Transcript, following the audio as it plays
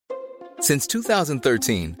Since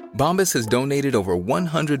 2013, Bombas has donated over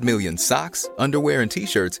 100 million socks, underwear, and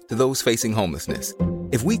T-shirts to those facing homelessness.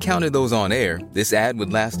 If we counted those on air, this ad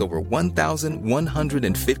would last over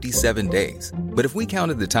 1,157 days. But if we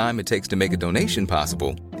counted the time it takes to make a donation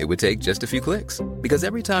possible, it would take just a few clicks. Because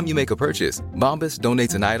every time you make a purchase, Bombas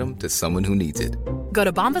donates an item to someone who needs it. Go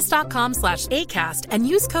to bombas.com/ACAST and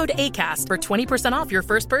use code ACAST for 20% off your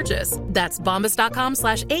first purchase. That's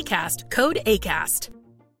bombas.com/ACAST, code ACAST.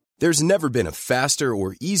 There's never been a faster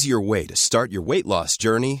or easier way to start your weight loss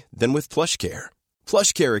journey than with PlushCare.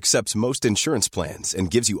 PlushCare accepts most insurance plans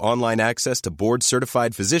and gives you online access to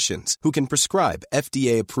board-certified physicians who can prescribe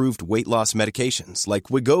FDA-approved weight loss medications like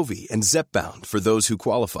Wegovy and Zepbound for those who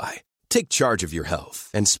qualify. Take charge of your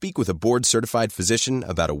health and speak with a board-certified physician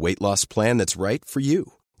about a weight loss plan that's right for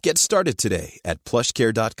you. Get started today at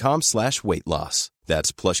plushcare.com/weight loss.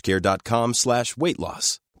 That's plushcare.com/weight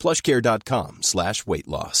loss. plushcare.com/weight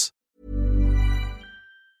loss.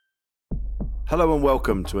 Hello and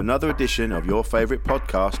welcome to another edition of your favourite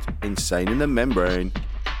podcast, Insane in the Membrane.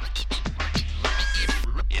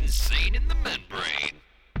 Insane in the Membrane.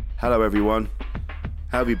 Hello everyone.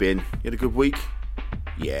 How have you been? You had a good week?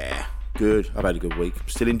 Yeah, good. I've had a good week. I'm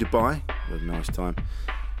still in Dubai. Had a nice time.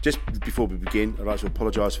 Just before we begin, I'd like to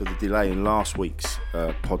apologise for the delay in last week's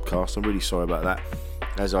podcast. I'm really sorry about that.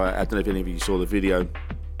 I don't know if any of you saw the video.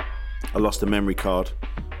 I lost a memory card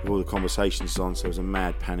with all the conversations on, so it was a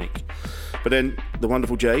mad panic. But then the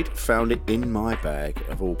wonderful Jade found it in my bag,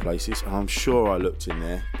 of all places. I'm sure I looked in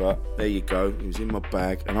there, but there you go. It was in my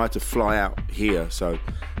bag, and I had to fly out here, so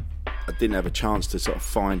I didn't have a chance to sort of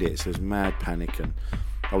find it. So it was mad panic, and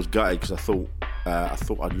I was gutted because I thought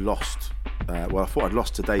I'd lost. I thought I'd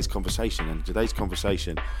lost today's conversation, and today's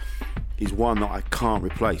conversation is one that I can't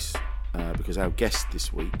replace because our guest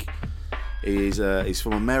this week is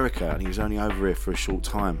from America, and he was only over here for a short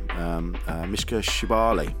time. Mishka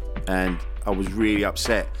Shubaly, and I was really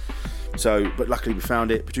upset. But luckily we found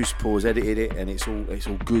it. Producer Paul has edited it, and it's all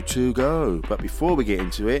good to go. But before we get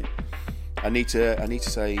into it, I need to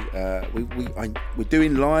say we're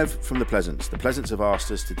doing live from the Pleasance. The Pleasance have asked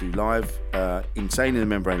us to do live Insane in the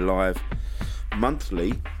Membrane live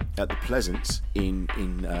monthly at the Pleasance in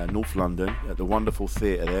North London at the wonderful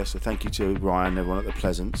theatre there. So thank you to Ryan and everyone at the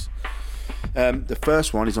Pleasance. The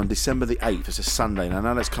first one is on December the 8th. It's a Sunday, and I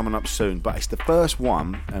know that's coming up soon, but it's the first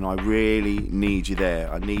one, and I really need you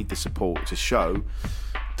there. I need the support to show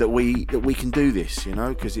that we can do this, you know,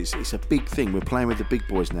 because it's a big thing. We're playing with the big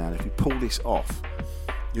boys now, and if we pull this off,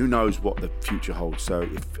 who knows what the future holds. So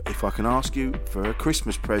if I can ask you for a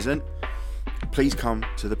Christmas present, please come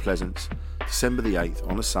to the Pleasance December the 8th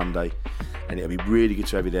on a Sunday, and it'll be really good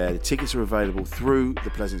to have you there. The tickets are available through the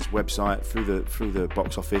Pleasance website, through the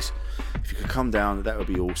box office. If you could come down, that would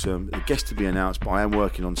be awesome. The guest to be announced, but I am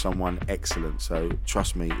working on someone excellent, so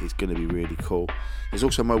trust me, it's going to be really cool. There's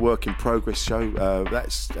also my work in progress show.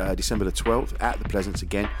 That's December the 12th at the Pleasance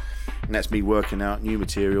again, and that's me working out new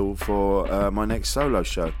material for my next solo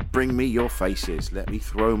show. Bring me your faces. Let me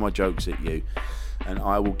throw my jokes at you, and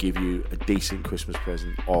I will give you a decent Christmas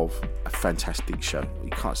present of a fantastic show.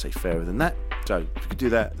 You can't say fairer than that. So if you could do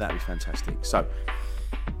that, that'd be fantastic. So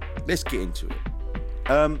let's get into it.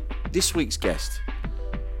 This week's guest,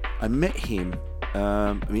 I met him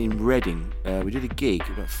in Reading. We did a gig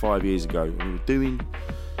about 5 years ago. We were doing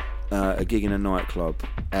a gig in a nightclub,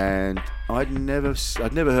 and I'd never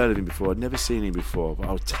heard of him before. I'd never seen him before, but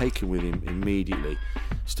I was taken with him immediately.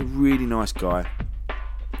 Just a really nice guy.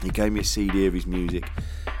 He gave me a CD of his music,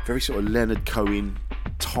 very sort of Leonard Cohen,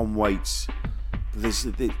 Tom Waits. There's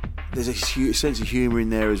a sense of humour in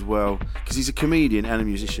there as well, because he's a comedian and a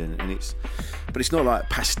musician, but it's not like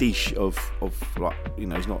pastiche of like, you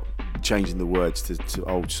know, he's not changing the words to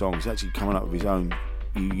old songs. He's actually coming up with his own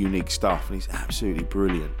unique stuff, and he's absolutely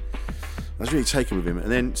brilliant. I was really taken with him,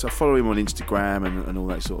 and then so I follow him on Instagram and all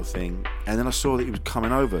that sort of thing, and then I saw that he was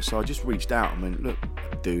coming over, so I just reached out and went, look,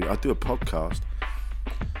 dude, I do a podcast.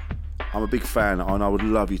 I'm a big fan, and I would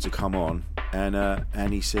love you to come on.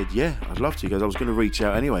 And he said, yeah, I'd love to. He goes, I was going to reach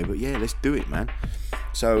out anyway, but yeah, let's do it, man.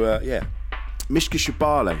 So, Mishka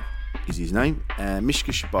Shubaly is his name.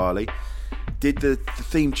 Mishka Shubaly did the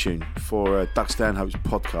theme tune for Doug Stanhope's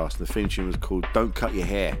podcast. The theme tune was called Don't Cut Your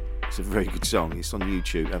Hair. It's a very good song. It's on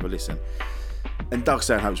YouTube. Have a listen. And Doug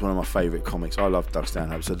Stanhope's one of my favourite comics. I love Doug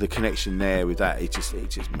Stanhope. So the connection there with that, it just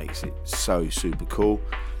makes it so super cool.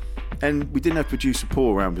 And we didn't have producer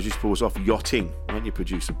Paul around. Producer Paul was off yachting, weren't you,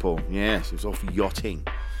 producer Paul? Yes, he was off yachting.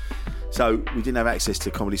 So we didn't have access to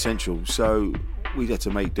Comedy Central, so we had to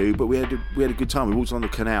make do. But we had a good time. We walked on the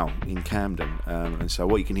canal in Camden, and so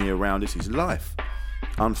what you can hear around us is life.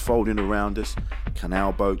 unfolding around us.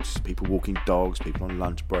 Canal boats, people walking dogs, people on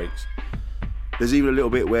lunch breaks. There's even a little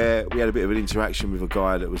bit where we had a bit of an interaction with a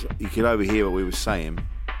guy that was, you could overhear what we were saying,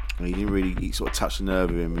 and he sort of touched the nerve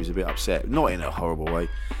of him. He was a bit upset, not in a horrible way.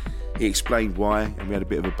 He explained why, and we had a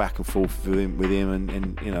bit of a back and forth with him,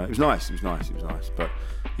 and you know, it was nice. But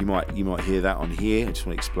you might hear that on here. I just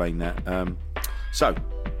want to explain that. So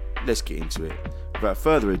let's get into it. Without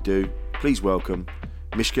further ado, please welcome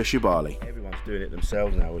Mishka Shubaly. Everyone's doing it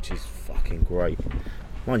themselves now, which is fucking great.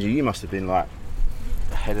 Mind you must have been like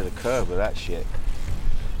ahead of the curve with that shit.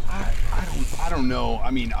 I don't know.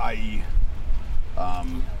 I mean, I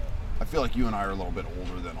feel like you and I are a little bit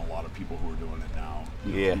older than a lot of people who are doing it now.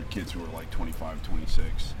 Yeah. Kids who are like 25,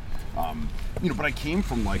 26. You know, but I came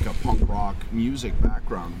from like a punk rock music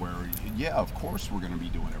background where, yeah, of course we're going to be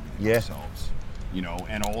doing everything ourselves. You know,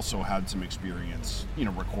 and also had some experience, you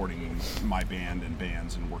know, recording my band and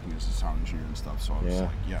bands and working as a sound engineer and stuff. So I was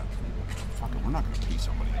like, fuck it, we're not going to pay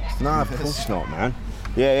somebody else. No, of course not, man.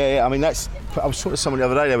 Yeah. I mean, I was talking to someone the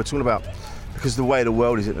other day. They were talking about, because the way the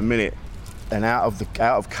world is at the minute, and out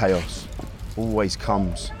of chaos always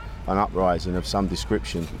comes an uprising of some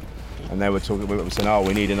description. And they were talking, we were saying, oh,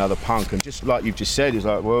 we need another punk. And just like you've just said, it's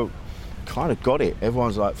like, well, kind of got it.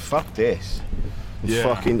 Everyone's like, fuck this.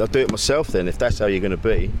 Fucking, I'll do it myself then, if that's how you're going to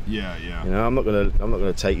be. Yeah. You know, I'm not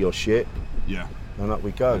gonna take your shit. Yeah. And up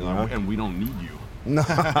we go. You know? And we don't need you. No.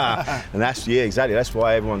 And that's exactly. That's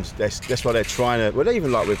why that's why they're trying to. Well,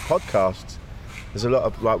 even like with podcasts, there's a lot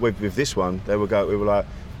of like with this one. We were like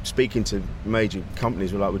speaking to major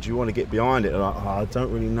companies. We're like, would you want to get behind it? They're like, oh, I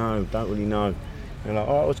don't really know. And they're like,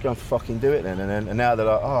 oh, let's go and fucking do it then. And now they're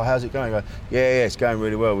like, oh, how's it going? I go, yeah, it's going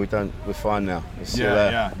really well. We're fine now.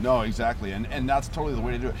 No, exactly. And that's totally the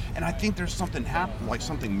way to do it. And I think there's something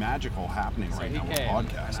something magical happening right now with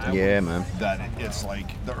podcasts. Yeah, man. That it's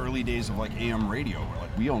like the early days of like AM radio. Where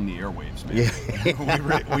like we own the airwaves, man.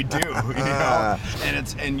 Yeah. we do. You know?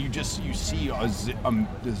 And you see a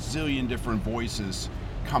zillion different voices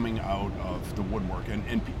coming out of the woodwork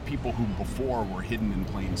and people who before were hidden in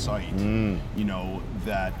plain sight. You know,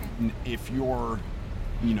 that if you're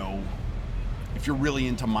really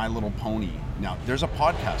into My Little Pony, now there's a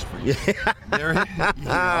podcast for you.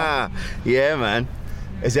 Yeah, man.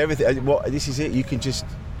 It's everything. This is it. You can just.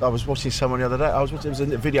 I was watching someone the other day. It was a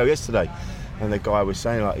video yesterday, and the guy was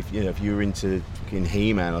saying like, if you were into fucking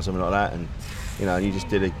He-Man or something like that, and you know, you just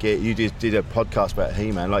did a podcast about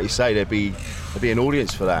He-Man, like you say, there'd be an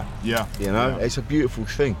audience for that. Yeah. You know, it's a beautiful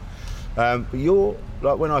thing. But you're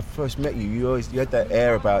like, when I first met you, you had that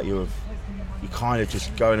air about you of you kind of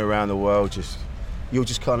just going around the world, you'll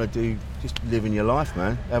just kind of just living your life,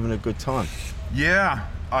 man, having a good time. Yeah,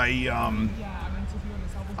 I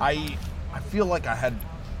feel like I had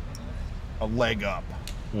a leg up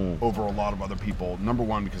over a lot of other people. Number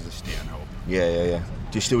one, because of Stanhope. Yeah.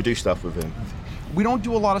 Do you still do stuff with him? We don't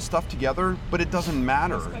do a lot of stuff together, but it doesn't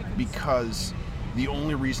matter because the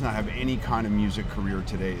only reason I have any kind of music career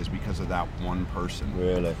today is because of that one person.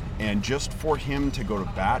 Really? And just for him to go to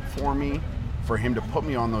bat for me, for him to put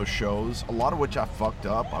me on those shows, a lot of which I fucked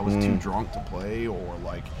up. I was too drunk to play, or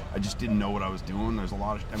like I just didn't know what I was doing. There's a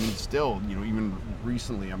lot of, still, you know, even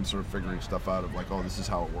recently I'm sort of figuring stuff out of like, oh, this is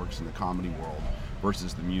how it works in the comedy world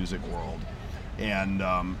versus the music world. And,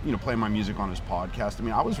 you know, playing my music on his podcast.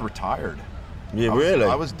 I was retired. Yeah, really?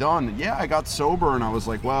 I was done. Yeah, I got sober and I was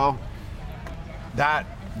like, well, that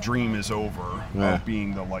dream is over of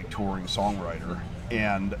being the like touring songwriter.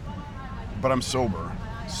 But I'm sober,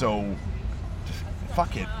 so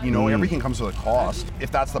fuck it. You know, everything comes with a cost. If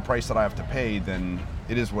that's the price that I have to pay, then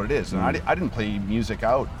it is what it is. And I didn't play music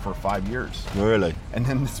out for 5 years. Really? And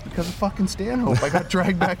then it's because of fucking Stanhope. I got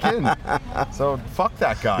dragged back in. So fuck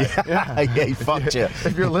that guy. Yeah, he fucked you.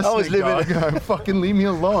 If you're listening, dog, fucking leave me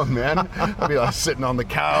alone, man. I'll be like sitting on the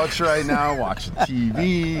couch right now, watching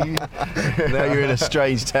TV. Now you're in a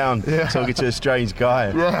strange town, talking to a strange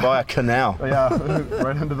guy by a canal. Yeah,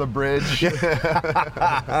 right under the bridge. Put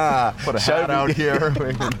a hat out here.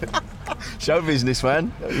 Show business,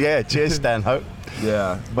 man. Yeah, cheers, Stanhope.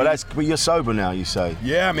 Yeah. But you're sober now, you say?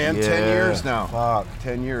 Yeah, man. 10 years now. Fuck.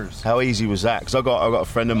 10 years. How easy was that? Because I got a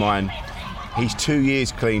friend of mine. He's 2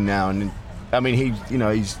 years clean now, and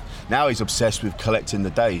he's obsessed with collecting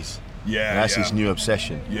the days. Yeah. And that's his new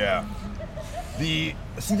obsession. Yeah. See,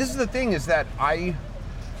 this is the thing, is that I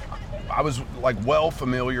was like well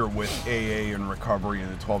familiar with AA and recovery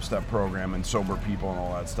and the 12-step program and sober people and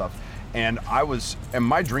all that stuff. And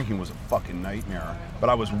my drinking was a fucking nightmare, but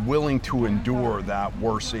I was willing to endure that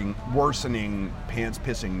worsening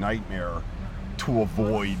pants-pissing nightmare to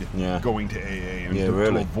avoid going to AA and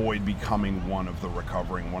to avoid becoming one of the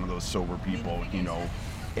recovering, one of those sober people, you know.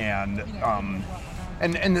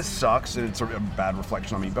 And this sucks, and it's a bad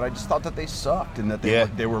reflection on me, but I just thought that they sucked, and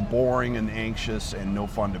that they were boring and anxious and no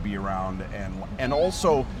fun to be around. And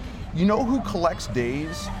also, you know who collects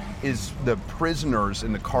days is the prisoners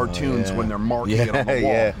in the cartoons when they're marking it on the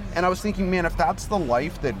wall. And I was thinking, man, if that's the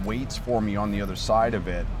life that waits for me on the other side of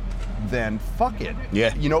it, then fuck it.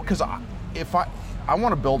 Yeah. You know, because if I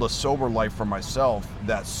want to build a sober life for myself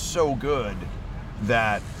that's so good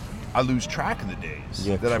that I lose track of the days,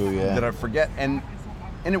 that I forget. And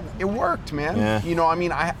it worked, man. Yeah. You know, I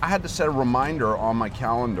mean, I had to set a reminder on my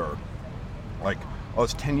calendar, like, oh,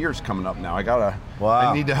 it's 10 years coming up now.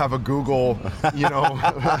 I need to have a Google, you know.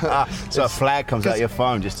 So a flag comes out your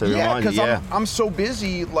phone just to remind you. Yeah, because I'm so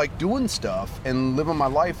busy, like, doing stuff and living my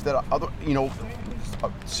life that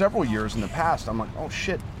several years in the past, I'm like, oh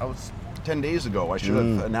shit, I was 10 days ago. I should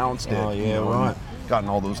have announced it. Oh, yeah, right. Gotten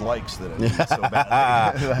all those likes that I need so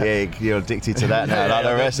badly. You're addicted to that now, like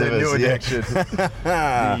the rest of us. New addiction.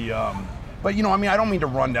 But, you know, I mean, I don't mean to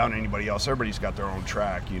run down anybody else. Everybody's got their own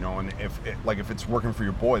track, you know, and if it's working for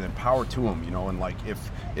your boy, then power to him, you know, and like if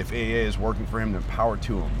AA is working for him, then power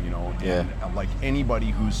to him, you know. And like anybody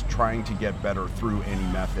who's trying to get better through any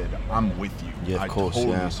method, I'm with you. Yeah, of course, I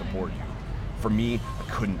totally support you. For me, I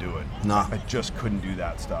couldn't do it. No. I just couldn't do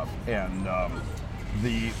that stuff. And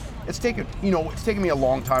it's taken me a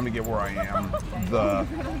long time to get where I am. The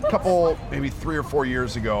couple, maybe 3 or 4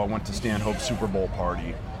 years ago, I went to Stanhope's Super Bowl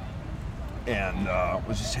party and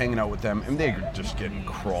was just hanging out with them, and they were just getting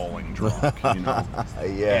crawling drunk, you know.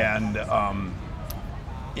 Yeah. And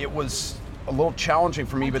it was a little challenging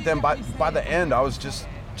for me, but then by the end, I was just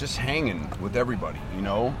hanging with everybody, you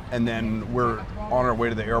know. And then we're on our way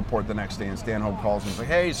to the airport the next day, and Stanhope calls me. He's like,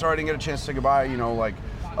 "Hey, sorry I didn't get a chance to say goodbye. You know, like,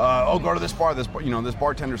 go to this bar. This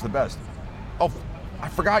bartender's the best. Oh, I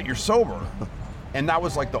forgot you're sober." And that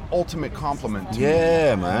was like the ultimate compliment to me,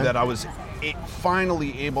 man. That I was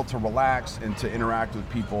finally able to relax and to interact with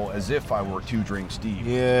people as if I were 2 drinks deep.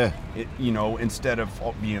 Yeah. You know, instead of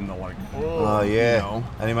being the like, oh yeah. You know?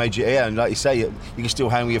 And it made you, and like you say, you can still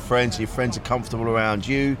hang with your friends. Your friends are comfortable around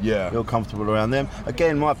you. Yeah. You're comfortable around them.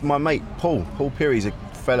 Again, my mate Paul Peary's a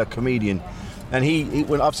fella comedian, and he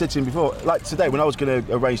when I've said to him before, like today when I was going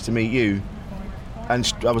to arrange to meet you,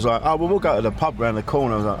 and I was like, oh well, we'll go to the pub around the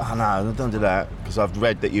corner. I was like, oh no, don't do that, because I've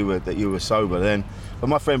read that you were sober then. But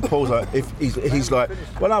my friend Paul's like, if he's like,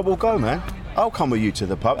 well no, we'll go, man. I'll come with you to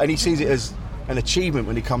the pub, and he sees it as an achievement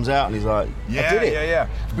when he comes out, and he's like, I did it. Yeah.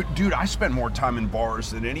 But dude, I spent more time in bars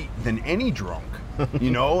than any drunk, you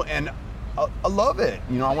know, and I love it.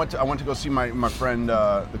 You know, I went to go see my friend,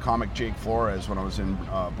 the comic Jake Flores, when I was in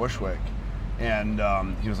Bushwick. And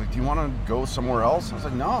he was like, "Do you want to go somewhere else?" I was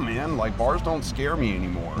like, "No, man. Like, bars don't scare me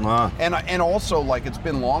anymore." And also, like, it's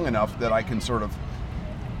been long enough that I can sort of,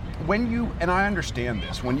 and I understand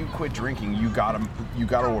this. When you quit drinking, you gotta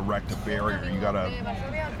erect a barrier. You gotta,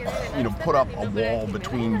 put up a wall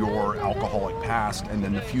between your alcoholic past and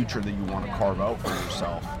then the future that you want to carve out for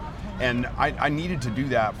yourself. And I needed to do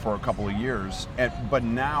that for a couple of years. But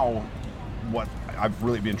now, what I've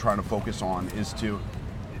really been trying to focus on is to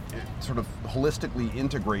sort of holistically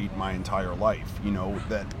integrate my entire life, you know,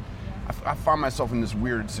 that I find myself in this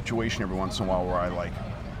weird situation every once in a while where I like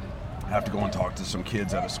have to go and talk to some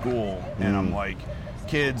kids out of school, and I'm like,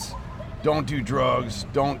 kids, don't do drugs,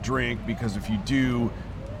 don't drink, because if you do,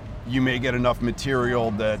 you may get enough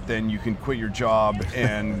material that then you can quit your job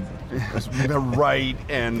and write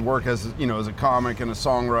and work as a comic and a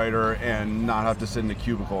songwriter and not have to sit in a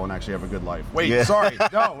cubicle and actually have a good life. Sorry,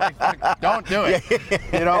 no, don't do it.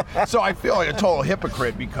 You know, so I feel like a total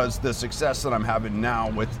hypocrite because the success that I'm having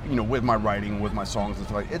now with my writing, with my songs,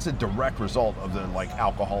 it's a direct result of the like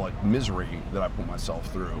alcoholic misery that I put myself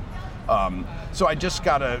through. So I just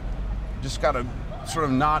gotta sort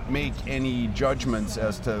of not make any judgments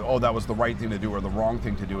as to, oh, that was the right thing to do or the wrong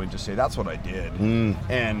thing to do, and just say, that's what I did.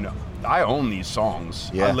 And I own these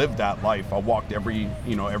songs. I lived that life. I walked every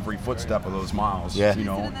footstep of those miles,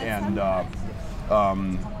 and I'm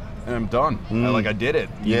done. I did it.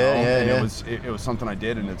 It was something I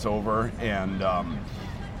did, and it's over. And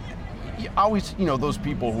always, those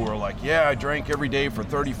people who are like, yeah, I drank every day for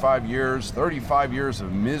 35 years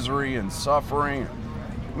of misery and suffering.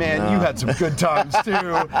 Man, you had some good times too.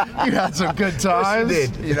 You had some good times.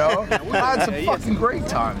 Yes, you did. I had some fucking great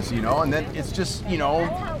times, and then it's just,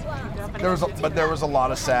 there was a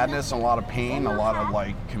lot of sadness, a lot of pain, a lot of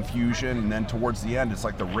like confusion, and then towards the end, it's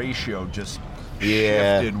like the ratio just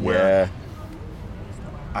shifted where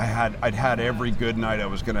I'd had every good night I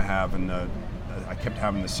was gonna have, and I kept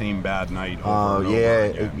having the same bad night over and over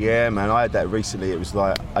again. Yeah, man. I had that recently. It was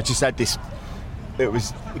like I just had this. it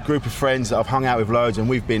was a group of friends that I've hung out with loads, and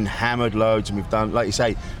we've been hammered loads, and we've done, like you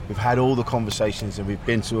say, we've had all the conversations, and we've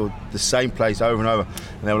been to the same place over and over.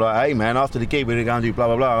 And they were like, "Hey man, after the gig we're going to do blah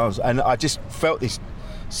blah blah." And I just felt this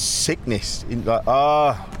sickness, in like,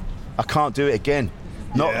 I can't do it again.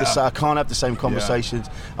 Not the same. I can't have the same conversations.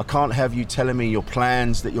 I can't have you telling me your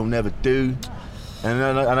plans that you'll never do. And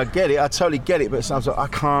I get it. I totally get it. But sometimes I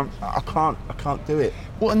can't do it.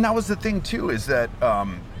 Well, and that was the thing too, is that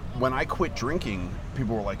when I quit drinking,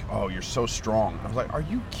 people were like, "Oh, you're so strong." I was like, "Are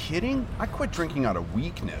you kidding? I quit drinking out of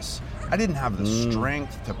weakness. I didn't have the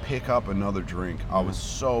strength to pick up another drink. I was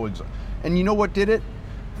so exhausted." And you know what did it?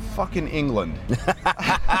 Fucking England.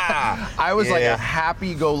 I was like a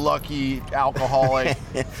happy-go-lucky alcoholic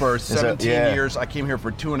for 17 years. I came here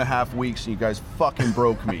for 2.5 weeks, and you guys fucking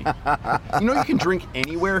broke me. You know you can drink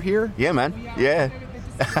anywhere here? Yeah, man. Yeah.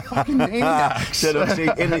 Fucking maniacs. So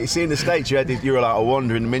in the States, you were like a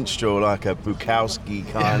wandering minstrel, like a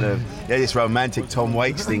Bukowski kind of. This romantic Tom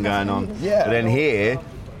Waits thing going on. Yeah. But then here,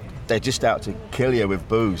 they're just out to kill you with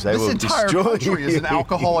booze. They will destroy you. This entire country is an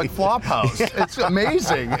alcoholic flophouse. It's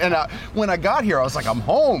amazing. And when I got here, I was like, I'm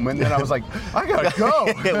home. And then I was like, I gotta go.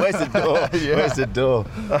 Where's the door? Yeah. Where's the door?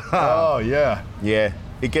 Oh, yeah. Yeah,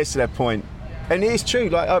 it gets to that point. And it's true,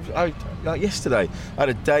 like yesterday, I had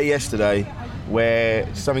a day yesterday where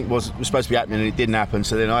something was supposed to be happening and it didn't happen.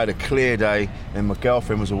 So then I had a clear day and my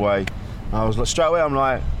girlfriend was away. I was like, straight away, I'm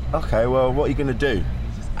like, okay, well, what are you gonna do?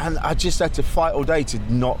 And I just had to fight all day to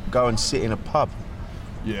not go and sit in a pub.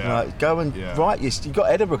 Yeah. Like, go and write you got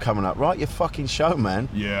Edinburgh coming up, write your fucking show, man.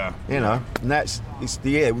 Yeah. You know, and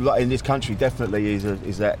like in this country definitely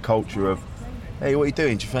is that culture of, hey, what are you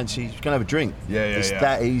doing? Do you fancy, you're gonna have a drink? It's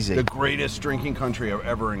that easy. The greatest drinking country I've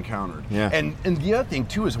ever encountered. Yeah. And the other thing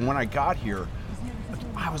too is when I got here,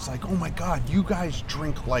 I was like, oh my God, you guys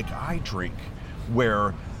drink like I drink,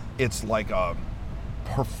 where it's like a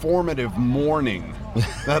performative mourning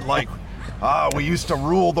that like, we used to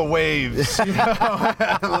rule the waves. You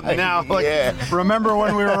know? Now, remember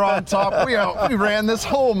when we were on top? We ran this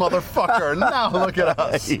whole motherfucker. Now look at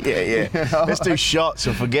us. Yeah. You know? Let's do shots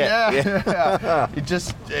and forget. Yeah. You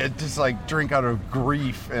just like drink out of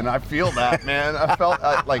grief, and I feel that, man. I felt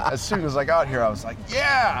like as soon as I got here, I was like,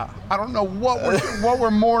 I don't know what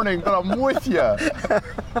we're mourning, but I'm with you.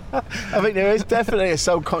 I think there is definitely a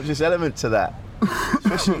subconscious element to that.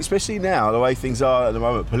 Especially now, the way things are at the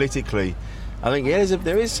moment politically, I think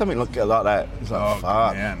there is something like that. It's like,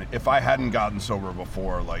 fuck. Man, if I hadn't gotten sober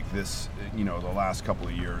before, like this, the last couple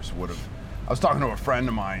of years would have. I was talking to a friend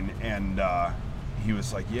of mine, and he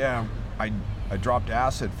was like, "Yeah, I dropped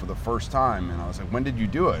acid for the first time," and I was like, "When did you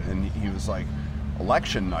do it?" And he was like,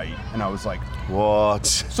 "Election night," and I was like, "What?"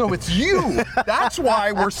 So it's you. That's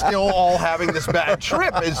why we're still all having this bad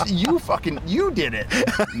trip. Is you did it?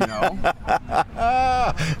 You know?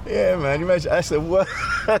 Yeah, man. Imagine that's the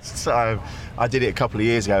worst time. I did it a couple of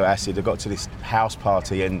years ago. Acid. I got to this house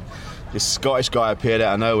party and this Scottish guy appeared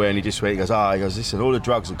out of nowhere and he just went. He goes, "Listen, all the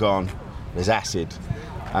drugs are gone. There's acid."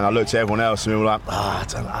 And I looked at everyone else and we were like,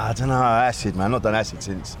 I don't know, acid, man. I've not done acid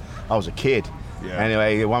since I was a kid. Yeah.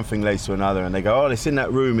 Anyway, one thing leads to another, and they go, it's in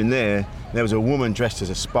that room in there. There was a woman dressed as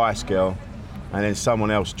a Spice Girl, and then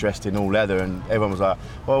someone else dressed in all leather, and everyone was like,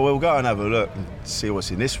 well, we'll go and have a look and see what's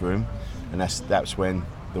in this room. And that's when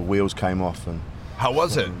the wheels came off. And how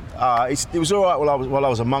was it? It was all right while I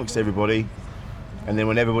was amongst everybody, and then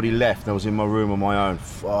when everybody left, I was in my room on my own.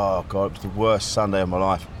 Oh God, it was the worst Sunday of my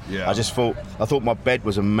life. Yeah. I thought my bed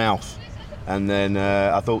was a mouth. And then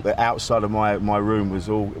I thought that outside of my room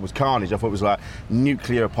was carnage. I thought it was like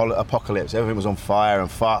nuclear apocalypse. Everything was on fire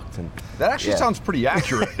and fucked. And that actually sounds pretty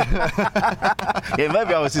accurate. Yeah,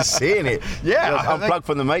 maybe I was just seeing it. Yeah, I was unplugged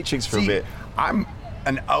from the Matrix for a bit. I'm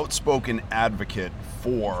an outspoken advocate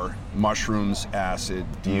for mushrooms, acid,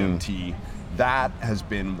 DMT. That has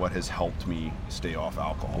been what has helped me stay off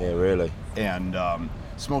alcohol. Yeah, really. And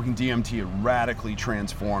smoking DMT radically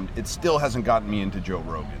transformed. It still hasn't gotten me into Joe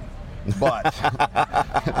Rogan. But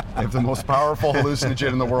if the most powerful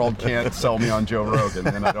hallucinogen in the world can't sell me on Joe Rogan,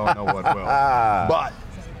 then I don't know what will. But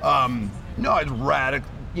no, it's radical.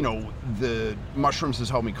 The mushrooms has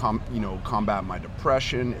helped me combat my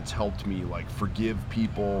depression. It's helped me like forgive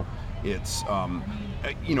people. It's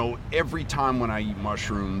every time when I eat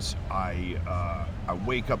mushrooms, I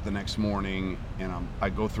wake up the next morning and I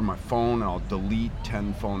go through my phone and I'll delete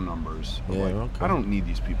 10 phone numbers. I don't need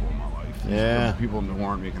these people in my life. These are people who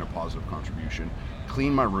aren't making a positive contribution.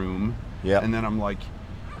 Clean my room, and then I'm like,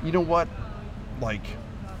 you know what? Like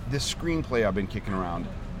this screenplay I've been kicking around,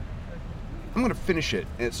 I'm gonna finish it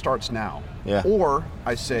and it starts now. Yeah. Or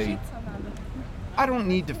I say, I don't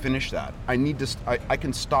need to finish that. I need to. I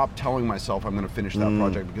can stop telling myself I'm going to finish that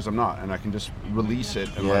project because I'm not, and I can just release it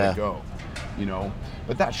and let it go. You know,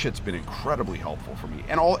 but that shit's been incredibly helpful for me.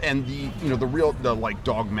 And the like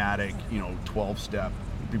dogmatic, 12-step.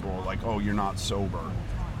 People are like, oh, you're not sober.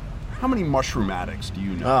 How many mushroom addicts do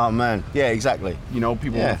you know? Oh man, yeah, exactly.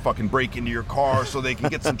 People will fucking break into your car so they can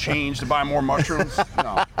get some change to buy more mushrooms.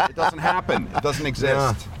 No, it doesn't happen. It doesn't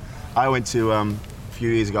exist. I went to a few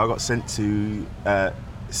years ago. I got sent to it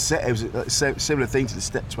was a similar thing to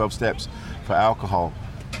the 12 steps for alcohol,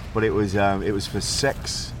 but it was for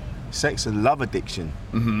sex and love addiction.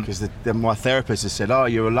 Because my therapist has said, "Oh,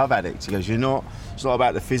 you're a love addict." He goes, "You're not. It's not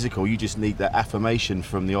about the physical. You just need that affirmation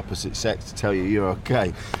from the opposite sex to tell you you're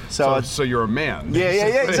okay." So you're a man. Yeah,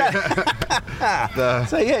 exactly.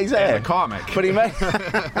 Exactly. A comic. But he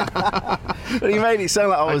made it sound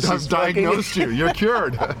like I was I've diagnosed you. You're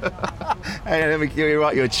cured. Hey, let me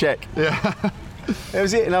write you a check. Yeah. That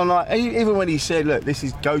was it. And I'm like, even when he said, "Look,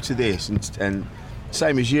 go to this," and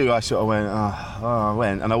same as you, I sort of went, I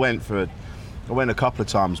went a couple of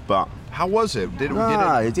times, but. How was it?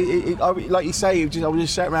 Like you say, I was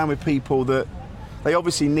just sat around with people that they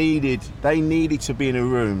obviously needed to be in a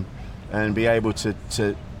room and be able to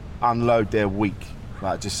unload their week.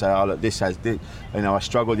 Like just say, oh look, I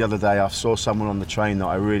struggled the other day. I saw someone on the train that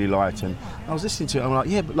I really liked, and I was listening to it. I'm like,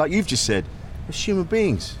 yeah, but like you've just said, we're human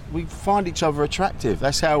beings. We find each other attractive.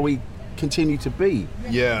 That's how we continue to be.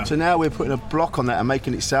 Yeah. So now we're putting a block on that and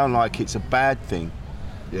making it sound like it's a bad thing.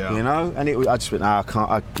 Yeah. And I just went, I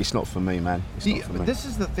can't. It's not for me, man. Not for me. This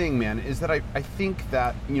is the thing, man. Is that I think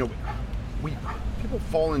that people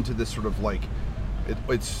fall into this sort of like,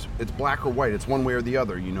 it's black or white. It's one way or the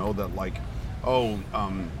other. That like,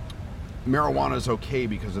 marijuana is okay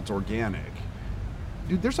because it's organic.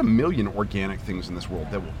 Dude, there's a million organic things in this world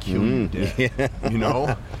that will kill you dead.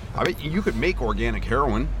 Yeah. I mean, you could make organic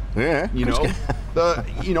heroin. Yeah.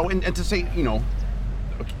 And to say,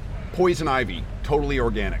 poison ivy, totally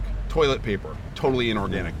organic. Toilet paper, totally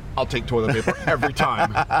inorganic. I'll take toilet paper every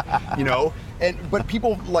time. But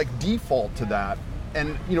people like default to that.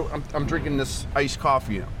 And I'm drinking this iced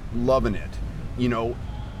coffee, loving it.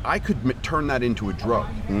 I could turn that into a drug.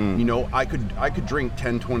 I could drink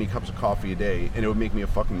 10, 20 cups of coffee a day, and it would make me a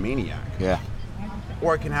fucking maniac. Yeah.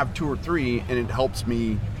 Or I can have 2 or 3, and it helps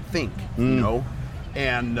me think. And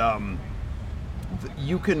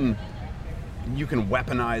you can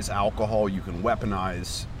weaponize alcohol, you can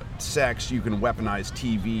weaponize sex, you can weaponize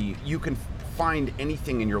TV, you can find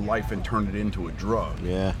anything in your life and turn it into a drug.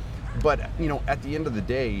 Yeah. But, at the end of the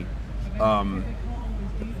day,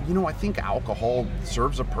 I think alcohol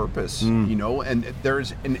serves a purpose, and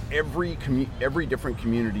there's in every different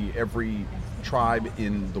community, every tribe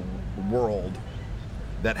in the world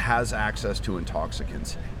that has access to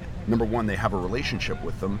intoxicants. Number one, they have a relationship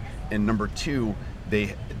with them, and number two,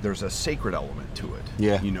 there's a sacred element to it.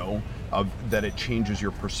 Yeah. Of that it changes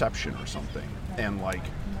your perception or something. And like,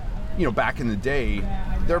 back in the day,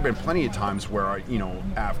 there have been plenty of times where I,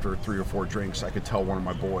 after 3 or 4 drinks, I could tell one of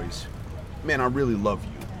my boys, man, I really love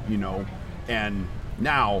you, and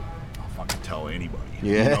now I'll fucking tell anybody,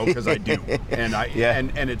 because I do. And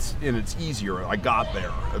and it's easier. I got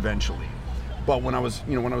there eventually. But when I was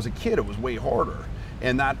a kid, it was way harder.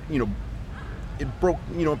 And that, it broke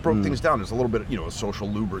things down. There's a little bit, a social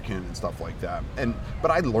lubricant and stuff like that. But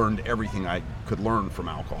I learned everything I could learn from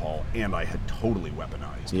alcohol, and I had totally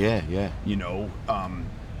weaponized. Yeah.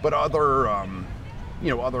 But other,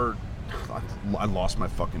 I lost my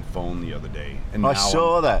fucking phone the other day, and I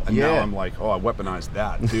saw that. And now I'm like, I weaponized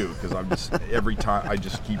that too, because I'm just every time I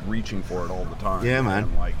just keep reaching for it all the time. Yeah, man.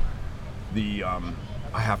 And like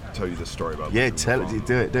I have to tell you this story about. Yeah, tell it.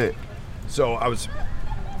 Do it. So I was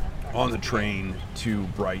on the train to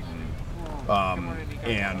Brighton,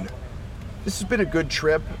 and this has been a good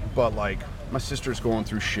trip, but like my sister's going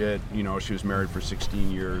through shit. She was married for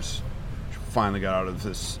 16 years. She finally got out of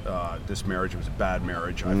this marriage. It was a bad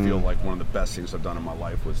marriage. I feel like one of the best things I've done in my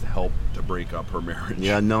life was to help to break up her marriage.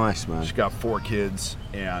 Yeah, nice, man. She's got 4 kids,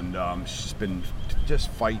 and she's been just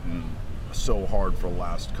fighting so hard for the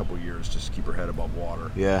last couple of years just to keep her head above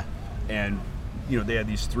water. Yeah. And they had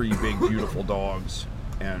these 3 big beautiful dogs,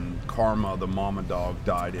 and Karma, the mama dog,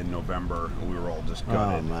 died in November, and we were all just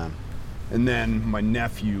gutted. Oh, man. And then my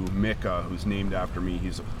nephew, Mika, who's named after me,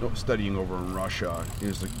 he's studying over in Russia. He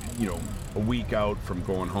was like, a week out from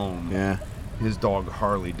going home. Yeah. His dog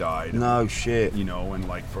Harley died. No shit. And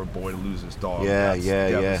like for a boy to lose his dog, yeah. that's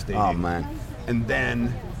devastating. Oh, man. And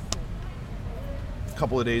then a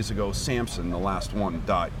couple of days ago, Samson, the last one,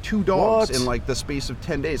 died. 2 dogs in like the space of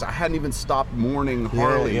 10 days. I hadn't even stopped mourning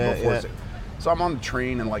Harley before. So I'm on the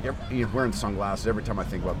train, and like wearing sunglasses. Every time I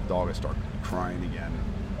think about the dog, I start crying again.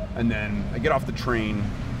 And then I get off the train.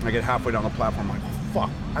 I get halfway down the platform. I'm like, oh,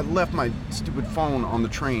 fuck! I left my stupid phone on the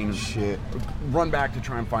train. Shit. Run back to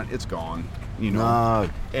try and find it. It's gone. You know. No.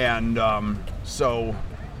 And so.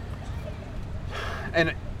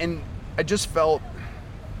 And I just felt.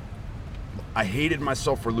 I hated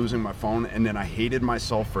myself for losing my phone, and then I hated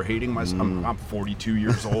myself for hating myself. I'm 42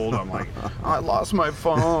 years old. I'm like, I lost my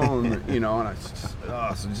phone, you know, and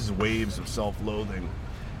so just waves of self-loathing.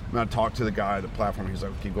 And I talked to the guy at the platform. He's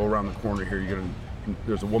like, okay, go around the corner here.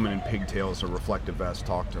 There's a woman in pigtails, a reflective vest.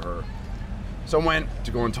 Talk to her. So I went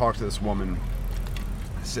to go and talk to this woman.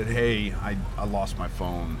 I said, hey, I lost my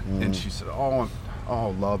phone. And she said, oh,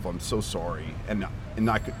 love, I'm so sorry. And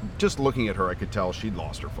I could, just looking at her, I could tell she'd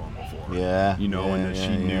lost her phone before. Yeah. You know, and that she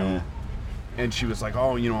knew. Yeah. And she was like,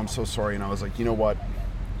 oh, you know, I'm so sorry. And I was like, you know what?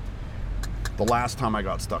 The last time I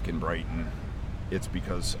got stuck in Brighton, it's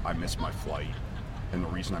because I missed my flight. And the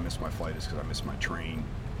reason I missed my flight is because I missed my train.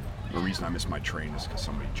 The reason I missed my train is because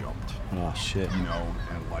somebody jumped. Oh, shit. You know,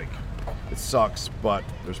 and like, it sucks, but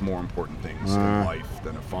there's more important things in life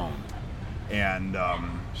than a phone. And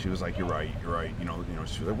she was like, you're right. You know,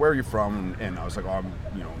 she was like, where are you from? And I was like, oh, I'm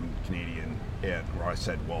Canadian. And I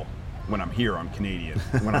said, well, when I'm here, I'm Canadian.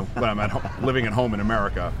 When I'm at home, living at home in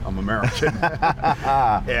America, I'm American.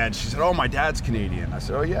 And she said, oh, my dad's Canadian. I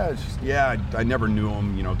said, oh, yeah. I never knew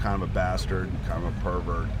him, you know, kind of a bastard, kind of a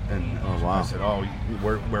pervert. And I said, oh,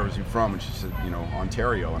 where was he from? And she said, you know,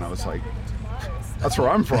 Ontario. And I was like, that's where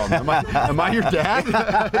I'm from. Am I your dad?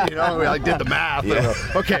 You know, we like did the math. Yeah.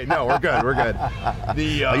 Okay, no, we're good.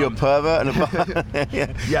 Are you a pervert?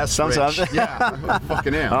 Yeah. Yes, sometimes. Rich. Yeah,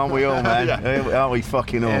 fucking am. Aren't we all, man? Yeah. Aren't we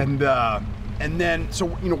fucking all? And then,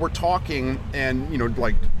 so, you know, we're talking and, you know,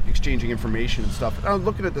 like exchanging information and stuff. And I'm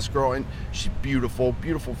looking at this girl, and she's beautiful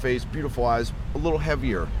face, beautiful eyes, a little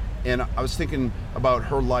heavier. And I was thinking about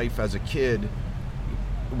her life as a kid.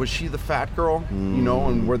 Was she the fat girl, you know,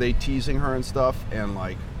 and were they teasing her and stuff? And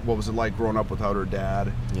like, what was it like growing up without her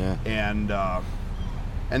dad? Yeah. And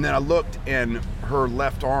then I looked, and her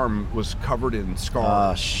left arm was covered in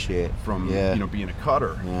scars. Oh, shit. From, you know, being a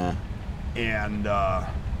cutter. Yeah. And I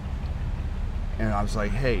was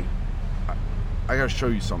like, hey, I gotta show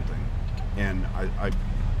you something. And I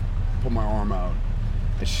put my arm out,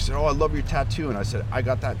 and she said, oh, I love your tattoo. And I said, I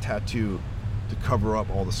got that tattoo to cover up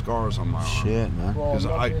all the scars on my arm. Shit, man. Well,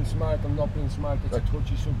 I'm not being smart. It's a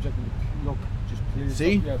touchy subject. Look, just please.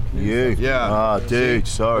 See? Yeah. Oh, dude,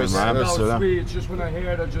 sorry, man. No, it's sweet. It's just when I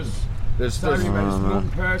hear it, I just... There's nothing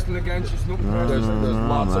personal against you. It's nothing personal. There's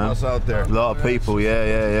lots of us out there. A lot of people,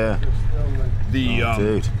 yeah.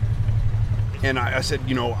 Dude. And I said,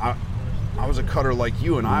 you know, I was a cutter like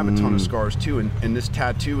you, and I have a ton of scars too, and this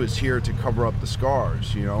tattoo is here to cover up the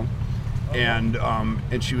scars, you know?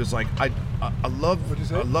 And she was like, I love it.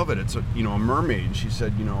 It's a mermaid. And she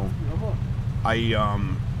said, you know, I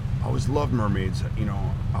always loved mermaids. You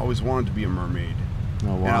know, I always wanted to be a mermaid.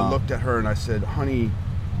 Oh, wow. And I looked at her and I said, honey,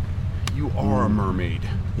 you are a mermaid.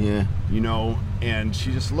 Yeah. You know, and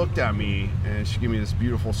she just looked at me and she gave me this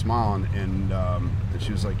beautiful smile, and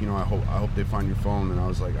she was like, you know, I hope they find your phone. And I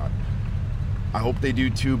was like, I hope they do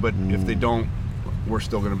too, but if they don't, we're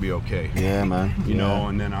still gonna be okay. Yeah, man. You know,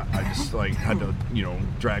 and then I just like had to, you know,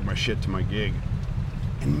 drag my shit to my gig.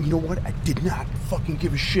 And you know what? I did not fucking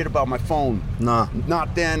give a shit about my phone. Nah.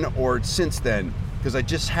 Not then or since then. Because I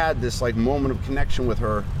just had this like moment of connection with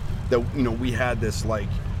her that, you know, we had this like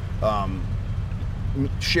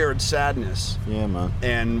shared sadness. Yeah, man.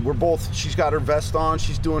 And we're both, she's got her vest on,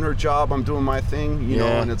 she's doing her job, I'm doing my thing, you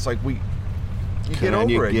know, and it's like you get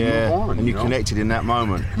over it, you move on. And you connected in that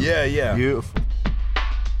moment. Yeah. Beautiful.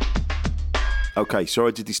 Okay,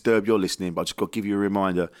 sorry to disturb your listening, but I just got to give you a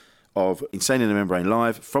reminder of Insane in the Membrane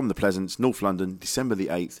Live from the Pleasance, North London, December the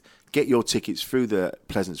 8th. Get your tickets through the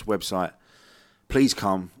Pleasance website. Please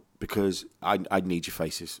come, because I need your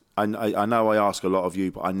faces. I know I ask a lot of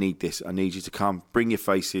you, but I need this. I need you to come. Bring your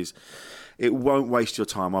faces. It won't waste your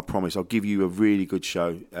time, I promise. I'll give you a really good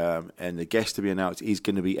show, and the guest to be announced is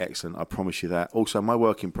going to be excellent. I promise you that. Also, my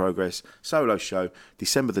work in progress solo show,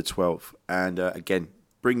 December the 12th. And again,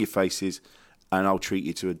 bring your faces, and I'll treat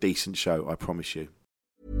you to a decent show, I promise you.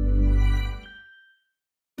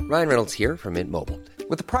 Ryan Reynolds here from Mint Mobile.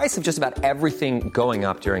 With the price of just about everything going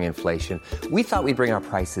up during inflation, we thought we'd bring our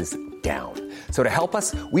prices down. So to help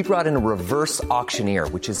us, we brought in a reverse auctioneer,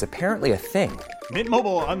 which is apparently a thing. Mint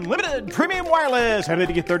Mobile Unlimited Premium Wireless. How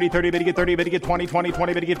to get 30, 30, bit to get 30, bit to get 20, 20,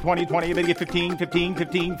 20, bit to get 20, 20, bit to get 15, 15,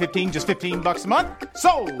 15, 15, just $15 a month?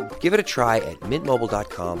 Sold! Give it a try at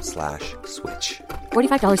mintmobile.com/switch.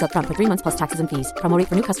 $45 up front for 3 months plus taxes and fees. Promo rate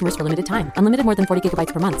for new customers for limited time. Unlimited more than 40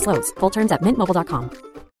 gigabytes per month. Slows full terms at mintmobile.com.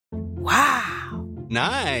 Wow.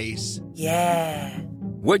 Nice. Yeah.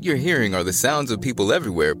 What you're hearing are the sounds of people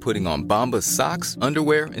everywhere putting on Bombas socks,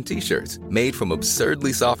 underwear, and T-shirts made from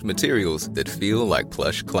absurdly soft materials that feel like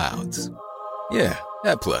plush clouds. Yeah,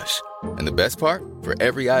 that plush. And the best part? For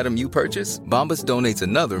every item you purchase, Bombas donates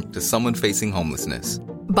another to someone facing homelessness.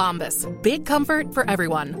 Bombas. Big comfort for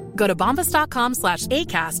everyone. Go to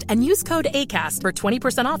bombas.com/ACAST and use code ACAST for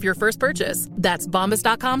 20% off your first purchase. That's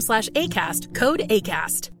bombas.com/ACAST. Code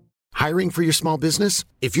ACAST. Hiring for your small business?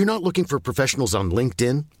 If you're not looking for professionals on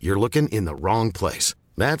LinkedIn, you're looking in the wrong place.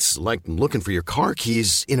 That's like looking for your car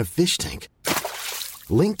keys in a fish tank.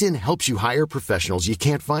 LinkedIn helps you hire professionals you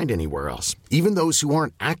can't find anywhere else, even those who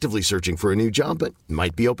aren't actively searching for a new job but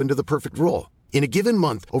might be open to the perfect role. In a given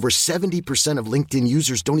month, over 70% of LinkedIn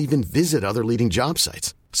users don't even visit other leading job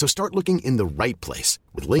sites. So start looking in the right place.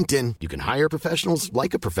 With LinkedIn, you can hire professionals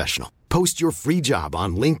like a professional. Post your free job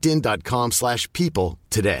on linkedin.com/people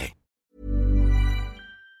today.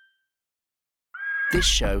 This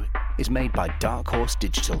show is made by Dark Horse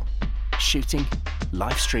Digital. Shooting,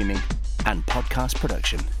 live streaming, and podcast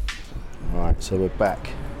production. Alright, so we're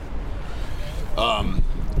back.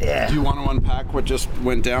 Yeah. Do you want to unpack what just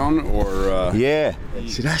went down, or? Yeah.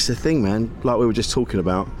 See, that's the thing, man. Like we were just talking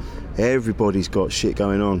about, everybody's got shit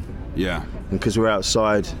going on. Yeah. And because we're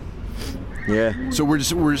outside. Yeah. So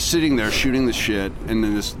we're sitting there shooting the shit, and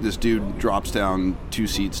then this dude drops down 2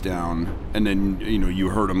 seats down, and then you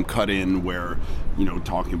heard him cut in where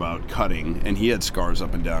talking about cutting, and he had scars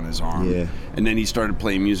up and down his arm. Yeah. And then he started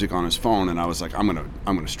playing music on his phone, and I was like, I'm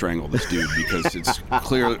gonna strangle this dude because it's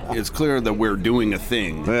clear that we're doing a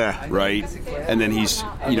thing. Yeah. Right. And then he's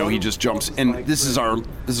he just jumps, and this is our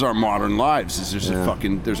modern lives.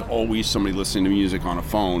 There's always somebody listening to music on a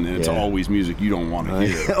phone, and it's always music you don't want to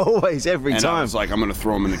hear. Always, every time. I was like, I'm gonna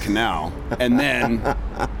throw him in the canal, and then.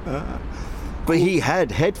 But he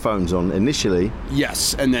had headphones on initially.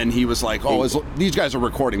 Yes, and then he was like, "Oh, these guys are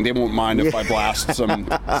recording. They won't mind if I blast some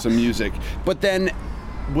music." But then,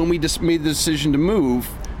 when we just made the decision to move,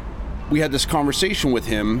 we had this conversation with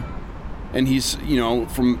him, and he's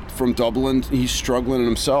from Dublin. He's struggling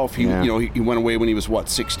himself. He he went away when he was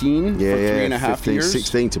 16 for 3.5 years.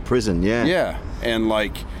 16 to prison. Yeah. Yeah, and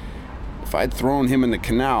like, if I'd thrown him in the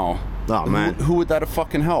canal, oh man, who would that have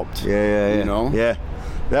fucking helped? Yeah. Yeah.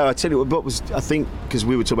 No, I tell you what was, I think, because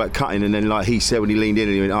we were talking about cutting, and then like he said when he leaned in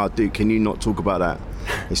and he went, "Oh, dude, can you not talk about that?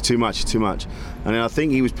 It's too much. And then I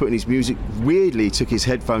think he was putting his music, weirdly, took his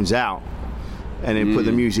headphones out and then put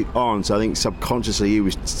the music on. So I think subconsciously he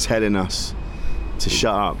was telling us to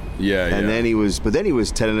shut up. Yeah. And then he was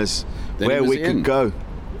telling us where we could go.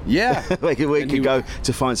 Yeah. where we could go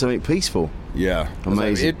to find something peaceful. Yeah.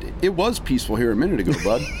 Amazing. It was peaceful here a minute ago,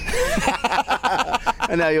 bud.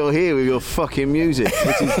 And now you're here with your fucking music.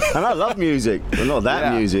 And I love music, but not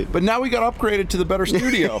that music. But now we got upgraded to the better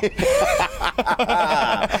studio.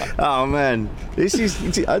 Oh man,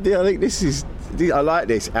 I like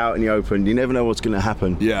this out in the open. You never know what's going to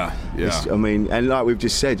happen. Yeah. And like we've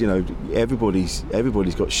just said, everybody's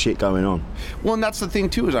got shit going on. Well, and that's the thing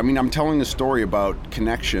too. I'm telling the story about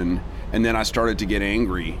connection, and then I started to get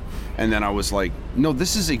angry. And then I was like, no,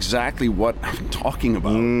 this is exactly what I'm talking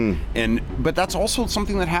about. But that's also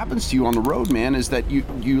something that happens to you on the road, man, is that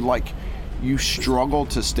you struggle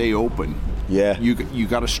to stay open. Yeah. You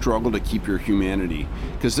got to struggle to keep your humanity.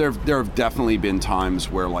 Because there have definitely been times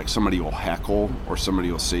where like somebody will heckle or somebody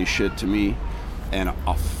will say shit to me, and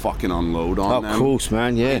I'll fucking unload on them. Of course,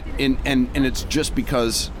 man, yeah. And it's just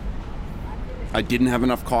because I didn't have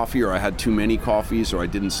enough coffee, or I had too many coffees, or I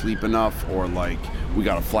didn't sleep enough, or like we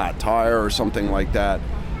got a flat tire or something like that.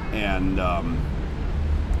 And I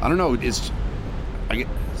don't know,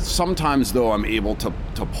 sometimes though I'm able to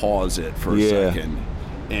pause it for a second,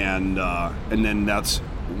 and then that's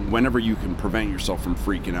whenever you can prevent yourself from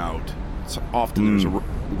freaking out. So often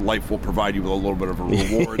life will provide you with a little bit of a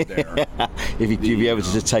reward there. if you'd be able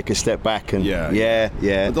to just take a step back and yeah.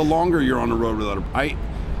 But the longer you're on the road without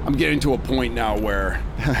I'm getting to a point now where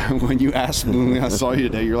when you asked me when I saw you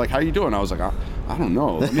today, you're like, how you doing? I was like, I don't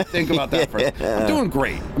know. Let me think about that first. I'm doing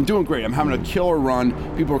great. I'm having a killer run.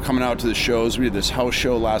 People are coming out to the shows. We did this house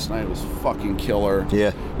show last night. It was fucking killer.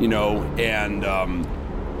 Yeah. And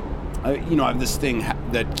I have this thing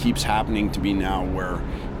that keeps happening to me now where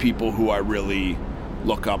people who I really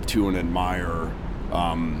look up to and admire,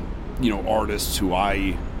 artists who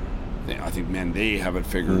I think, man, they have it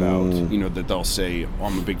figured out. That they'll say, oh,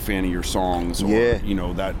 I'm a big fan of your songs, or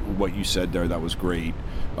that what you said there, that was great.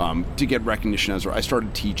 To get recognition I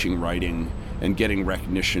started teaching writing and getting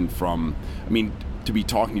recognition from. to be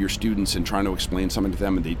talking to your students and trying to explain something to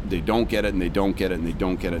them, and they don't get it, and they don't get it, and they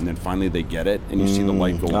don't get it, and then finally they get it, and you see the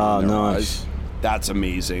light go on in their eyes. That's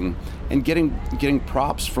amazing. And getting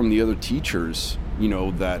props from the other teachers, you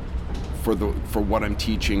know, that for what I'm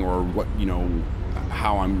teaching, or what, you know,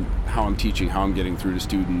 how I'm teaching, how I'm getting through to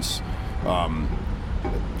students.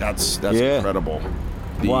 That's incredible.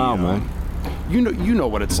 Wow, man. You know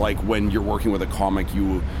what it's like when you're working with a comic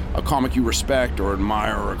you respect or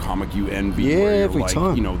admire, or a comic you envy. Yeah, where you're every like,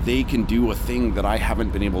 time. you know, they can do a thing that I haven't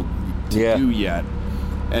been able to do yet.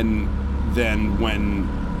 And then when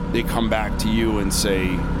they come back to you and say,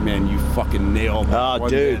 "Man, you fucking nailed that one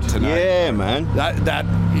bit tonight." Yeah, man. That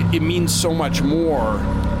it means so much more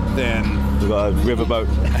than we've got a riverboat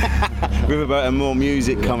and more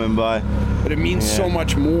music coming by. But it means so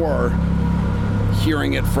much more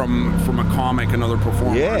hearing it from a comic, another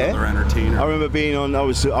performer, another entertainer. I remember being on. I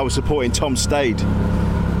was supporting Tom Stade,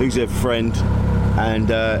 who's a friend, and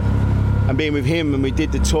being with him, and we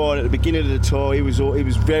did the tour. And at the beginning of the tour, he was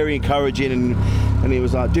very encouraging, and he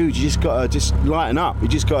was like, "Dude, you just gotta just lighten up. You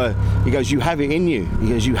just gotta." He goes, "You have it in you." He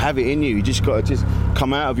goes, "You have it in you. You just gotta just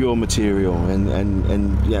come out of your material and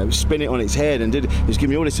you know, spin it on its head." And he was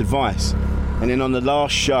giving me all this advice. And then on the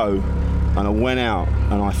last show, and I went out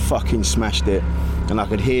and I fucking smashed it. And I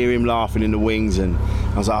could hear him laughing in the wings, and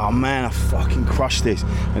I was like, "Oh man, I fucking crushed this."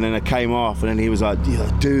 And then I came off, and then he was like, "Yeah,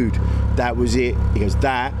 dude, that was it." He goes,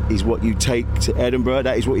 "That is what you take to Edinburgh.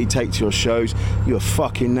 That is what you take to your shows. You have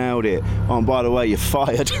fucking nailed it. Oh, and by the way, you're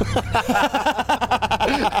fired."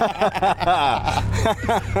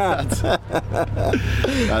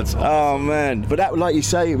 That's awesome. Oh man, but that, like you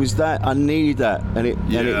say, it was that I needed that, and it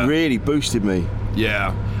really boosted me.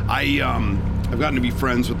 Yeah, I've gotten to be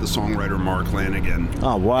friends with the songwriter Mark Lanigan.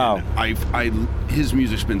 Oh wow! His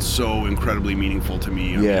music's been so incredibly meaningful to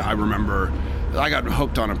me. I mean, I remember I got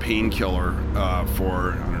hooked on a painkiller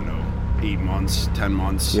for, I don't know, 8 months, 10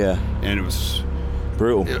 months. Yeah. And it was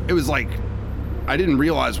brutal. It was like, I didn't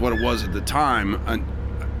realize what it was at the time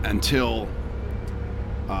until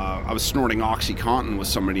I was snorting OxyContin with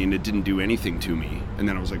somebody and it didn't do anything to me. And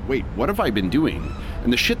then I was like, wait, what have I been doing?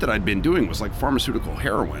 And the shit that I'd been doing was like pharmaceutical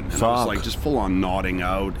heroin. And I was like just full on nodding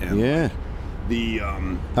out. And like,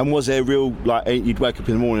 and was there real, like, you'd wake up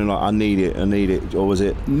in the morning like, I need it, or was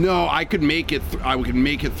it? No, I could make it. I could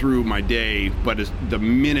make it through my day, but the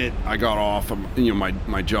minute I got off of, you know,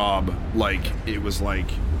 my job, like, it was like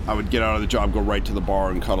I would get out of the job, go right to the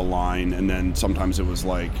bar and cut a line, and then sometimes it was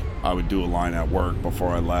like I would do a line at work before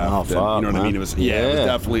I left. Oh, fuck, you know what I mean? It was it was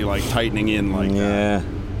definitely like tightening in like that.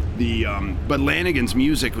 But Lanigan's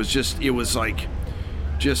music was just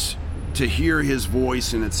to hear his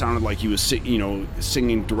voice, and it sounded like he was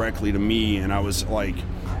singing directly to me, and I was like,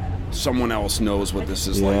 someone else knows what this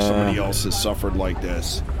is like. Somebody else has suffered like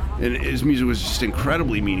this. And his music was just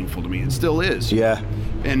incredibly meaningful to me. It still is. Yeah.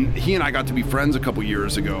 And he and I got to be friends a couple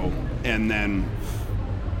years ago, and then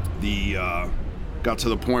got to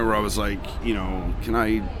the point where I was like, you know, can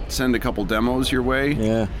I send a couple demos your way?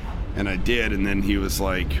 Yeah. And I did, and then he was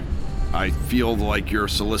like, I feel like you're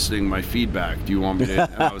soliciting my feedback. Do you want me to?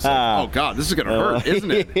 And I was like, oh God, this is gonna hurt,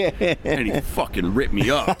 isn't it? And he fucking ripped me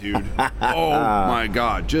up, dude. Oh my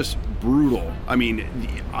God, just brutal. I mean,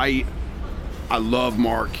 I love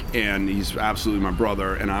Mark, and he's absolutely my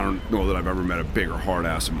brother, and I don't know that I've ever met a bigger hard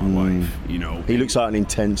ass in my life. You know, he looks like an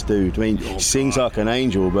intense dude. I mean, he sings like an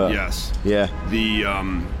angel, but yes, yeah.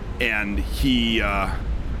 And he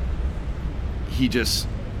just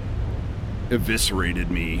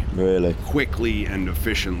eviscerated me really quickly and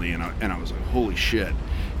efficiently, and I was like, holy shit.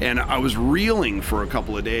 And I was reeling for a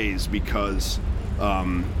couple of days because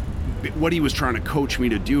what he was trying to coach me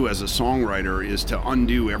to do as a songwriter is to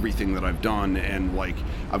undo everything that I've done, and like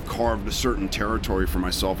I've carved a certain territory for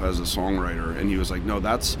myself as a songwriter. And he was like, no,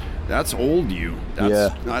 that's old you.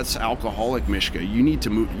 That's alcoholic Mishka. You need to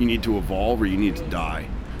move, you need to evolve, or you need to die.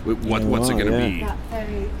 What's it gonna be?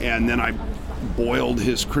 And then I boiled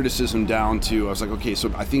his criticism down to, I was like, okay,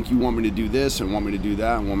 so I think you want me to do this, and want me to do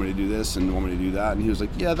that, and want me to do this, and want me to do that. And he was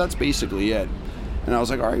like, yeah, that's basically it. And I was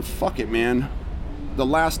like, all right, fuck it, man. The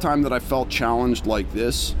last time that I felt challenged like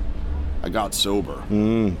this, I got sober.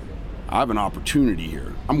 I have an opportunity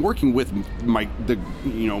here. I'm working with my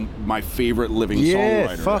favorite living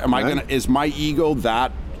songwriter. Is my ego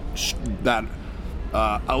that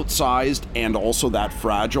outsized and also that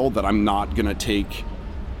fragile that I'm not gonna take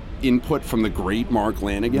input from the great Mark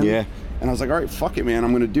Lanigan? Yeah. And I was like, all right, fuck it, man,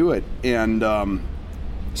 I'm gonna do it. And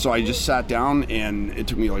so I just sat down, and it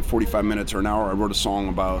took me like 45 minutes or an hour. I wrote a song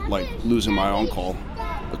about like losing my uncle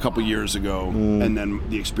a couple years ago, and then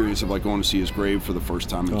the experience of like going to see his grave for the first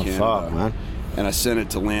time in Canada. Fuck, man. And I sent it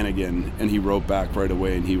to Lanigan, and he wrote back right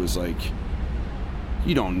away, and he was like,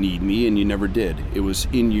 you don't need me, and you never did. It was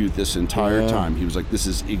in you this entire time. He was like, this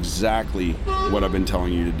is exactly what I've been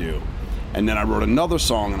telling you to do. And then I wrote another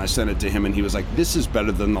song, and I sent it to him, and he was like, this is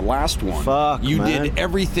better than the last one. Fuck, you man. did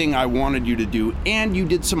everything I wanted you to do, and you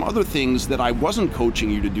did some other things that I wasn't coaching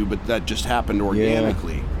you to do, but that just happened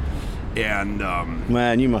organically. And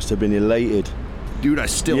man, you must have been elated. Dude, I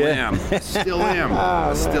still am. I still am.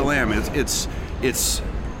 I still am. It's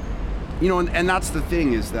you know, and that's the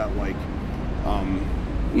thing is that, like,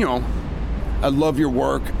 you know, I love your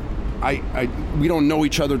work. We don't know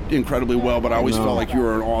each other incredibly well, but I always felt like you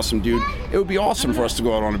were an awesome dude. It would be awesome for us to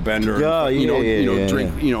go out on a bender and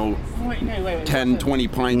drink, 10, 20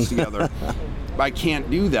 pints together. I can't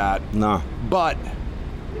do that. No. But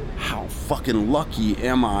how fucking lucky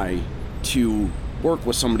am I to work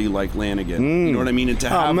with somebody like Lanigan? You know what I mean? And to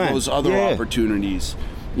have those other opportunities.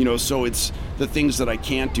 You know, so it's the things that I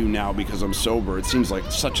can't do now because I'm sober. It seems like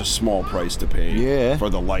such a small price to pay for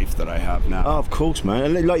the life that I have now. Oh, of course,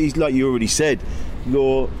 man. And like you already said,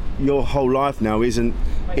 your whole life now isn't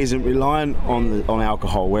reliant on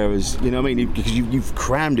alcohol. Whereas, you know what I mean, because you've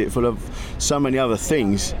crammed it full of so many other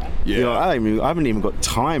things. Yeah. You know, I haven't even got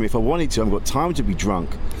time. If I wanted to, I've got time to be drunk.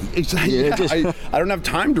 Exactly. Yeah, I don't have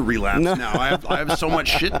time to relapse now. I have so much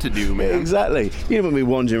shit to do, man. Exactly. You don't want me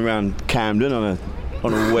wandering around Camden on a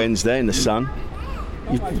Wednesday in the sun.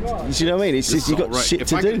 You know what I mean? It's just, you got shit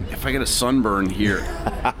to do. If I get a sunburn here,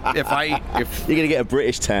 if you're gonna get a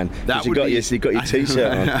British tan, that you got your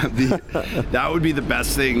t-shirt on. That would be the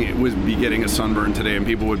best thing. It would be getting a sunburn today, and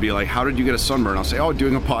people would be like, "How did you get a sunburn?" I'll say, "Oh,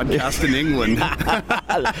 doing a podcast in England."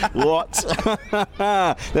 What?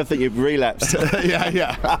 They'll think you've relapsed.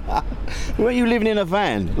 Yeah. Were you living in a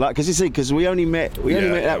van? Like, because we only met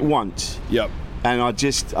that once. Yep. And I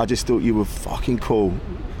just thought you were fucking cool.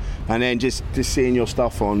 And then just seeing your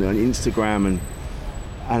stuff on Instagram and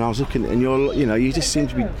I was looking, and you just seem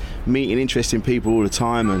to be meeting interesting people all the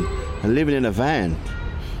time and living in a van.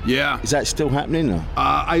 Yeah. Is that still happening though?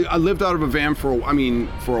 I lived out of a van for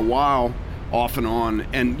a while, off and on,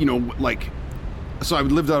 and so I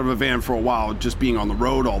lived out of a van for a while, just being on the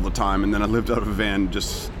road all the time, and then I lived out of a van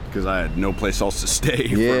just because I had no place else to stay.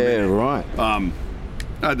 Yeah, right.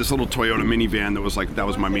 I had this little Toyota minivan that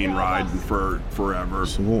was my main ride for forever.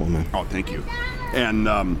 Some water, man. Oh, thank you. And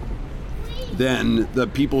then the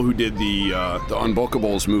people who did the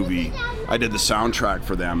Unbookables movie, I did the soundtrack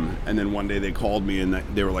for them. And then one day they called me and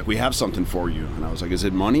they were like, "We have something for you." And I was like, "Is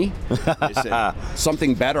it money?" They said,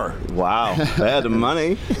 "Something better." Wow, better than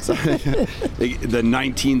money. The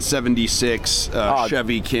 1976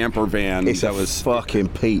 Chevy camper van. That was fucking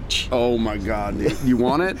peach. Oh my God, dude. You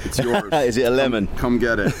want it? It's yours. Is it a lemon? Come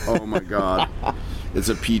get it. Oh my God, it's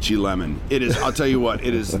a peachy lemon. It is. I'll tell you what.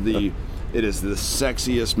 It is the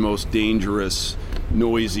sexiest, most dangerous,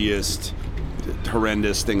 noisiest,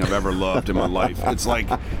 horrendous thing I've ever loved in my life. It's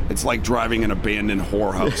like driving an abandoned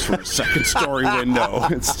whorehouse from a second-story window.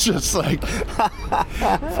 It's just like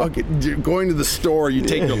fucking going to the store. You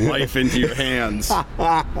take your life into your hands.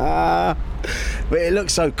 But it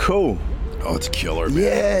looks so cool. Oh, it's killer, man.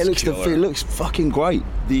 Yeah, it looks fucking great.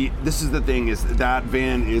 This is the thing is that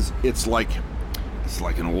van it's like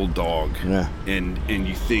an old dog. Yeah. And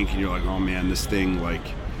you think, and you're like, oh man, this thing, like,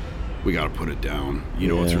 we got to put it down.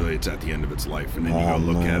 It's at the end of its life. And then you go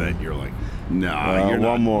look at it, you're like, nah, you're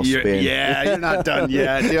not. One more spin. Yeah, you're not done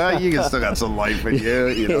yet. Yeah, you can still got some life in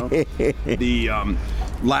you, The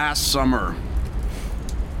last summer,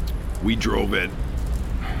 we drove it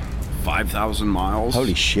 5,000 miles.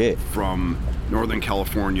 Holy shit. From Northern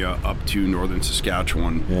California up to Northern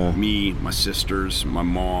Saskatchewan. Yeah. Me, my sisters, my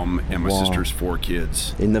mom, and my sister's 4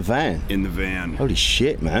 kids. In the van? In the van. Holy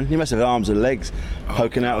shit, man. You must have arms and legs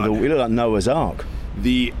poking out of the... You look like Noah's Ark.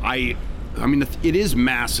 I mean, it is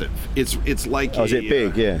massive. It's like is it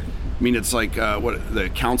big? Yeah. I mean, it's like the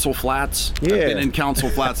council flats. Yeah. I've been in council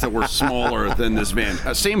flats that were smaller than this van.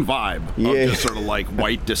 Same vibe. Yeah. Of just sort of like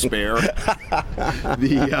white despair.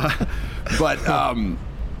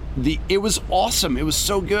 It was awesome. It was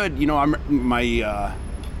so good. And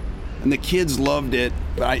the kids loved it.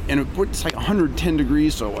 But it's like 110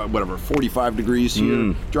 degrees, so 45 degrees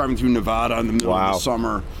here. Driving through Nevada in the middle of the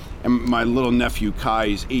summer. And my little nephew Kai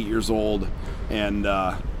is 8 years old, and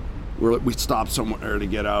we stopped somewhere to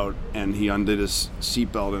get out, and he undid his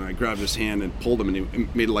seatbelt, and I grabbed his hand and pulled him, and he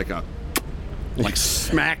made like a like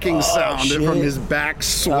smacking sound from his back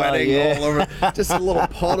sweating all over, just a little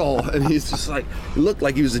puddle, and he's just like, it looked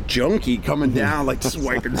like he was a junkie coming down, like just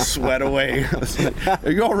wiping sweat away. I was like,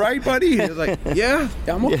 "Are you all right, buddy?" He was like, "Yeah,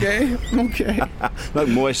 I'm okay. I'm okay." Like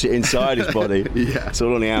moisture inside his body. Yeah, it's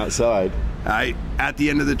all on the outside. At the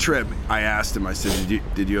end of the trip, I asked him. I said,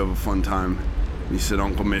 "Did you have a fun time?" He said,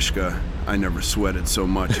 "Uncle Mishka, I never sweated so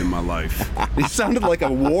much in my life." He sounded like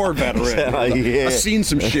a war veteran. I've seen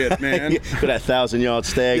some shit, man. Got that 1,000-yard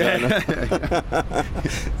stare going.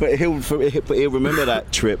 But he'll remember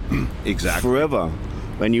that trip forever.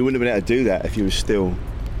 And you wouldn't have been able to do that if you were still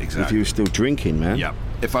drinking, man. Yep.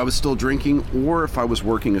 If I was still drinking, or if I was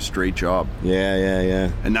working a straight job.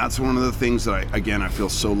 Yeah. And that's one of the things that I feel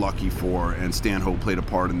so lucky for. And Stan Hope played a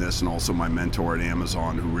part in this, and also my mentor at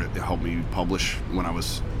Amazon, who helped me publish when I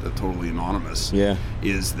was totally anonymous. Yeah.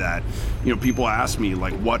 Is that, people ask me,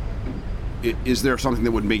 like, what is there something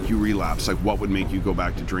that would make you relapse? Like, what would make you go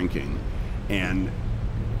back to drinking? And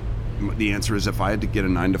the answer is, if I had to get a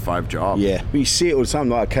 9-to-5 job. Yeah. You see it all the time.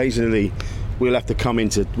 Like, occasionally, we'll have to come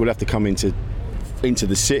into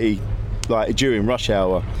the city, like during rush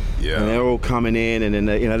hour. Yeah. And they're all coming in, and then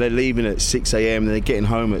they're leaving at 6 a.m. and they're getting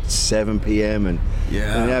home at 7 p.m. and they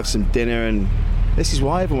have some dinner. And this is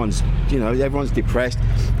why everyone's depressed,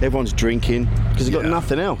 everyone's drinking, because they've got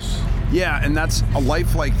nothing else. Yeah, and that's a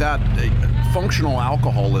life like that. Functional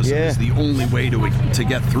alcoholism is the only way to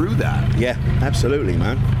get through that. Yeah, absolutely,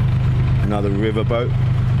 man. Another riverboat.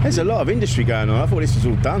 There's a lot of industry going on. I thought this was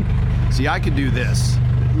all done. See, I could do this.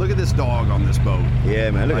 Look at this dog on this boat.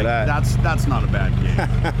 Yeah, man, look at that. That's not a bad game.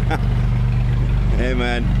 Yeah,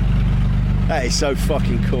 man. That is so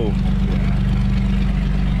fucking cool.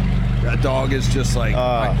 That dog is just like,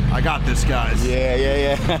 I got this, guys.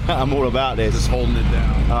 Yeah. I'm all about this. Just holding it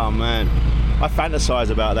down. Oh, man. I fantasize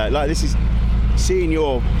about that. Like, this is seeing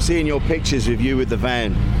your pictures with you with the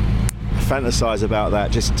van. I fantasize about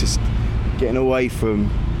that. Just getting away from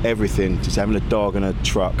everything. Just having a dog and a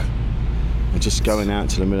truck. And just going out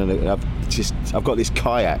to the middle of it. I've got this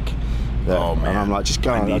kayak. Oh, man. And I'm like, just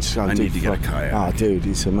going. I need to get a kayak. Oh, dude,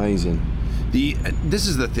 it's amazing. This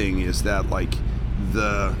is the thing, is that, like,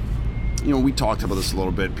 we talked about this a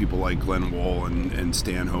little bit. People like Glenn Wall and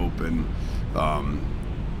Stan Hope and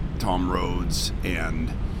Tom Rhodes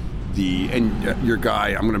and your guy,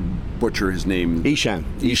 I'm going to butcher his name. Ishan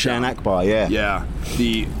Akbar, yeah. Yeah.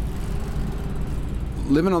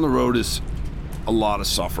 Living on the road is a lot of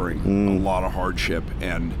suffering, a lot of hardship,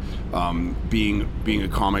 and being a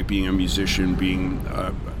comic, being a musician, being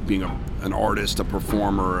an artist, a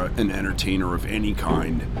performer, an entertainer of any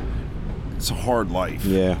kind, it's a hard life.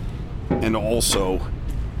 Yeah. And also,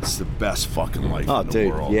 it's the best fucking life in the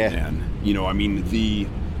world, man.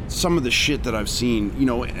 Some of the shit that I've seen,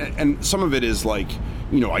 and some of it is like,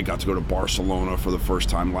 I got to go to Barcelona for the first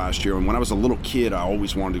time last year, and when I was a little kid, I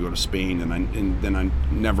always wanted to go to Spain, and then I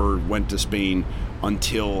never went to Spain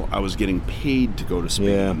until I was getting paid to go to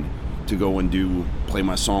Spain to go and play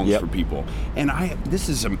my songs for people. And this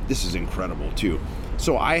is incredible too.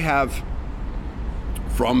 So I have,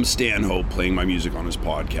 from Stan Hope playing my music on his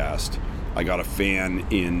podcast, I got a fan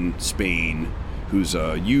in Spain who's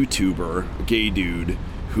a YouTuber, a gay dude,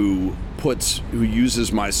 who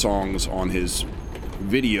uses my songs on his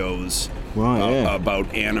videos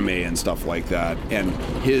about anime and stuff like that, and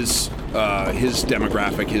his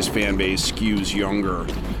demographic, his fan base skews younger.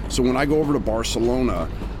 So when I go over to Barcelona,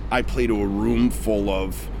 I play to a room full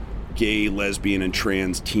of gay, lesbian, and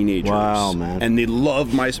trans teenagers. Wow, man. And they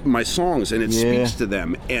love my songs, and it speaks to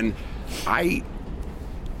them. And I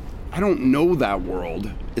don't know that world.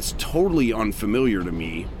 It's totally unfamiliar to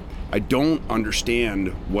me. I don't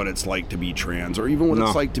understand what it's like to be trans, or even what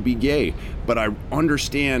it's like to be gay. But I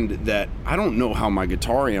understand that I don't know how my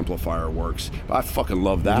guitar amplifier works. But I fucking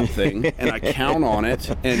love that thing, and I count on it.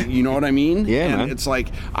 And you know what I mean? Yeah, and man. it's like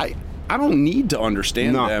I don't need to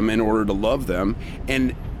understand them in order to love them.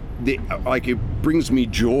 And it brings me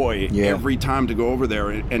joy every time to go over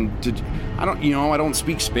there. I don't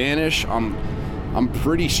speak Spanish. I'm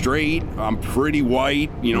pretty straight. I'm pretty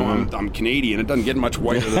white. I'm Canadian. It doesn't get much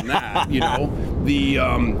whiter than that.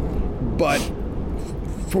 But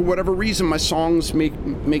for whatever reason, my songs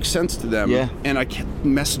make sense to them. Yeah. And I get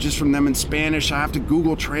messages from them in Spanish. I have to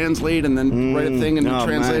Google Translate and then write a thing and then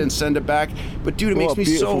translate and send it back. But dude, it makes me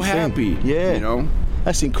so happy. Yeah.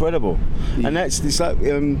 That's incredible. And it's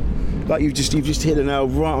like you've just hit the nail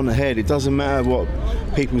right on the head. It doesn't matter what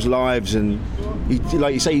people's lives, and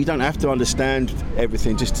like you say, you don't have to understand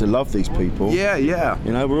everything just to love these people. Yeah.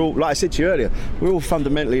 We're all, like I said to you earlier, we're all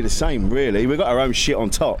fundamentally the same, really. We've got our own shit on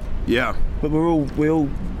top. Yeah. But we all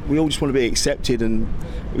we all just want to be accepted, and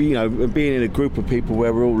you know, being in a group of people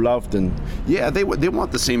where we're all loved. And they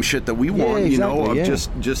want the same shit that we want, exactly, you know,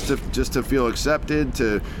 of just to feel accepted,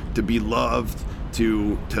 to be loved,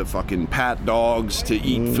 to fucking pat dogs, to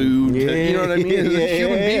eat food, you know what I mean?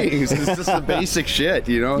 Human beings, it's just the basic shit,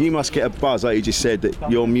 you know. You must get a buzz, like you just said,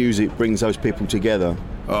 that your music brings those people together.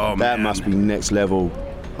 Oh, that man. must be next level.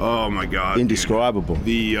 Oh my God, indescribable. Dude.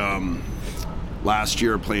 The last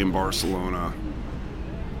year playing Barcelona,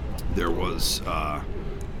 there was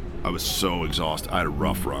I was so exhausted. I had a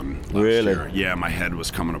rough run last year. Yeah, my head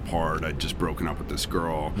was coming apart. I'd just broken up with this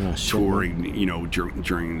girl, touring, you know,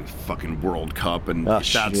 during the fucking World Cup, and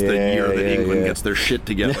that's the year that England gets their shit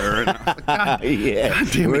together. And God damn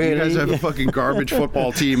it, you guys have a fucking garbage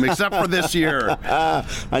football team, except for this year.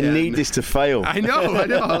 I need this to fail. I know.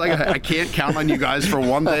 Like, I can't count on you guys for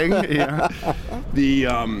one thing. Yeah.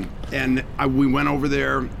 We went over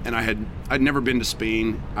there, and I'd never been to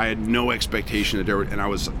Spain. I had no expectation that and I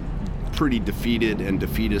was pretty defeated and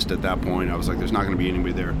defeatist at that point. I was like, there's not going to be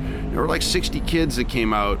anybody there. There were like 60 kids that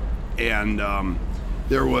came out, and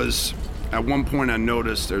there was, at one point I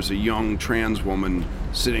noticed there's a young trans woman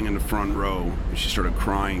sitting in the front row, and she started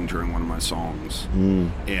crying during one of my songs.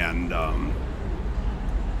 And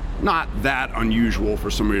not that unusual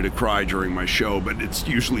for somebody to cry during my show, but it's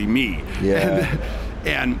usually me. Yeah.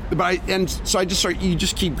 So I just started. You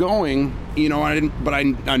just keep going, you know. I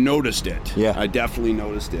noticed it. Yeah. I definitely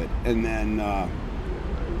noticed it. And then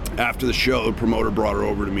after the show, the promoter brought her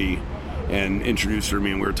over to me and introduced her to me,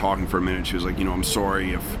 and we were talking for a minute. She was like, you know, I'm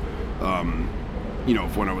sorry if, you know,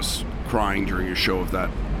 if when I was crying during your show, if that,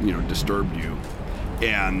 you know, disturbed you.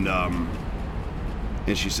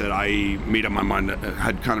 And she said, I made up my mind, I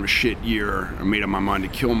had kind of a shit year. I made up my mind to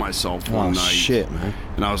kill myself one night. Oh, shit, man.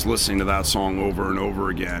 And I was listening to that song over and over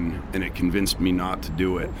again, and it convinced me not to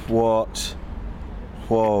do it. What?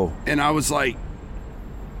 Whoa. And I was like,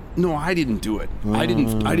 no, I didn't do it. I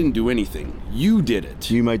didn't do anything. You did it.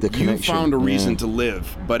 You made the connection. You found a reason to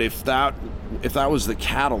live. But if that was the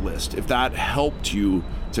catalyst, if that helped you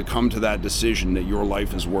to come to that decision that your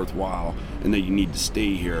life is worthwhile and that you need to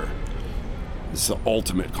stay here, it's the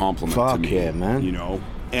ultimate compliment to me. Yeah, man. You know?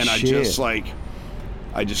 And Shit.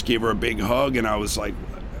 I just gave her a big hug, and I was like,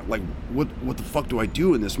 what the fuck do I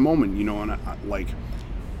do in this moment? You know, and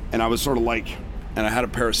I was sort of like, and I had a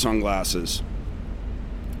pair of sunglasses,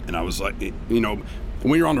 and I was like, you know,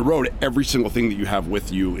 when you're on the road, every single thing that you have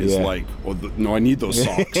with you is like, no, I need those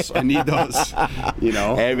socks. I need those, you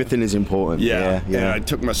know? Everything is important. Yeah. And I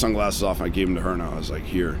took my sunglasses off, and I gave them to her, and I was like,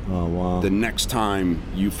 here. Oh, wow. The next time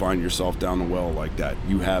you find yourself down the well like that,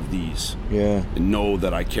 you have these. Yeah. And know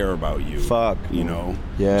that I care about you. Fuck. You know?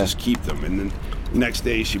 Yeah. Just keep them. And then the next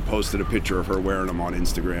day, she posted a picture of her wearing them on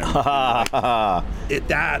Instagram.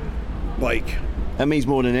 That means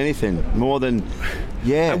more than anything. More than,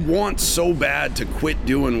 I want so bad to quit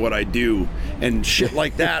doing what I do, and shit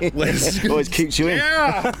like that always keeps you in.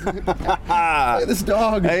 Yeah. Look at this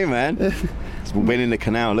dog. Hey, man. It's been in the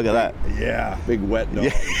canal. Look at that. Yeah. Big wet dog.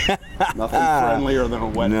 Yeah. Nothing friendlier than a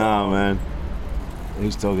wet dog. No, man.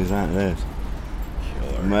 Whose dog is that? There.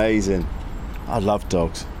 Killer. Amazing. I love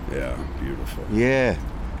dogs. Yeah. Beautiful. Yeah.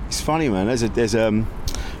 It's funny, man. There's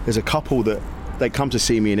a couple that they come to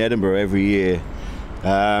see me in Edinburgh every year.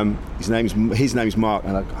 His name's Mark,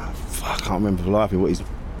 and I can't remember for life what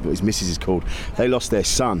his missus is called. They lost their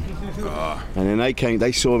son, and then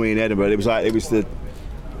they saw me in Edinburgh.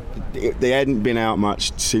 They hadn't been out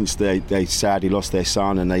much since they sadly lost their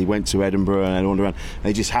son, and they went to Edinburgh and wandered around.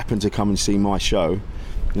 They just happened to come and see my show,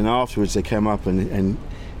 and afterwards they came up and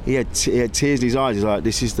he had tears in his eyes. He's like,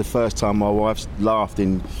 this is the first time my wife's laughed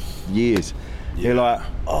in years. Yeah. They're like,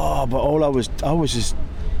 oh, but I was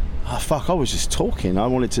just talking. I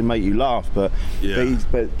wanted to make you laugh, but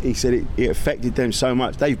he said it affected them so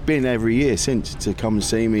much. They've been every year since to come and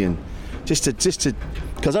see me, and just to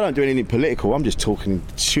because I don't do anything political. I'm just talking,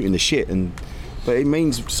 shooting the shit, but it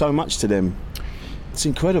means so much to them. It's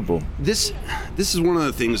incredible. This is one of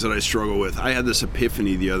the things that I struggle with. I had this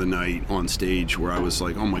epiphany the other night on stage where I was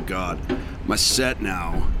like, oh my God, my set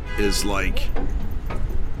now is like,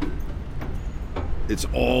 it's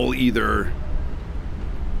all either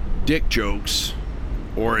dick jokes,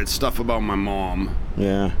 or it's stuff about my mom,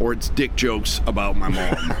 or it's dick jokes about my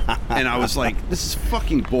mom. And I was like, this is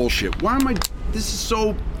fucking bullshit. This is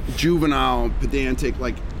so juvenile, pedantic.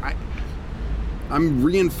 Like, I'm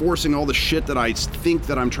reinforcing all the shit that I think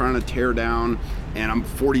that I'm trying to tear down, and I'm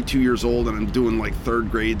 42 years old and I'm doing like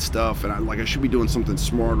third grade stuff, and I should be doing something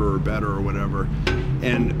smarter or better or whatever.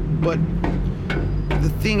 But the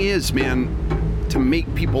thing is, man, to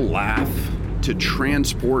make people laugh to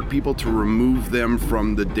transport people, to remove them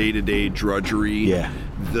from the day-to-day drudgery. Yeah.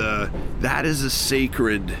 That is a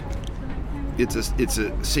sacred. It's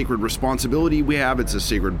a sacred responsibility we have. It's a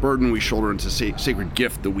sacred burden we shoulder. It's a sacred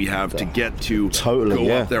gift that we have to get to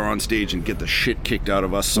go up there on stage and get the shit kicked out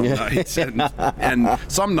of us some nights, and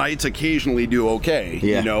some nights occasionally do okay.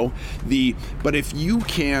 You know, but if you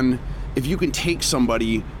can take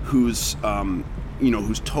somebody who's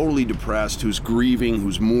who's totally depressed, who's grieving,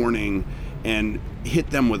 who's mourning, and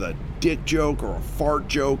hit them with a dick joke or a fart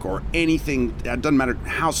joke or anything, it doesn't matter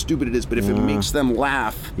how stupid it is, but if it makes them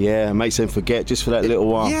laugh, it makes them forget just for that little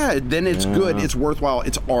while, then it's good, it's worthwhile,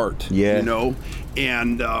 it's art, you know.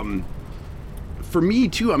 And for me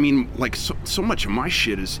too, I mean, like so much of my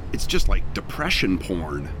shit it's just like depression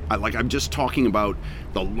porn. I'm just talking about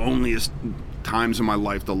the loneliest times of my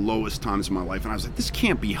life, the lowest times of my life, and I was like, this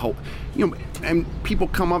can't be help, you know. And people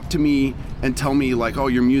come up to me and tell me like, oh,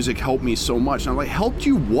 your music helped me so much, and I'm like, helped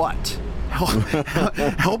you what?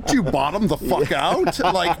 Helped you bottom the fuck out?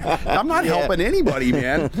 Like, I'm not helping anybody,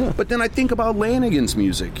 man. But then I think about Lanigan's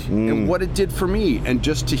music and what it did for me, and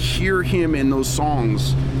just to hear him in those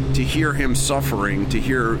songs, to hear him suffering,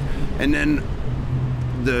 and then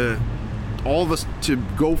all of us to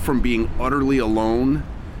go from being utterly alone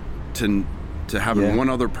to having one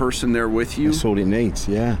other person there with you. That's all it needs,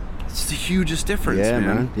 It's the hugest difference,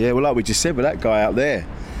 man. Yeah, well, like we just said with that guy out there.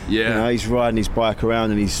 Yeah. You know, he's riding his bike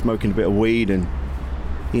around and he's smoking a bit of weed, and,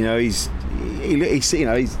 you know, he seemed,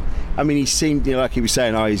 you know, like he was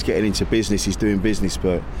saying, he's getting into business, he's doing business,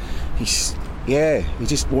 but he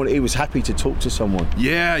was happy to talk to someone.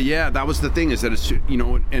 Yeah, that was the thing, is that it's, you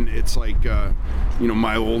know, and it's like, you know,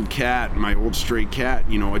 my old stray cat,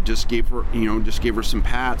 you know, I just gave her some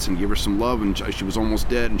pats and gave her some love, and she was almost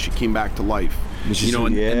dead, and she came back to life. You know,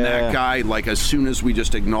 and that guy, like, as soon as we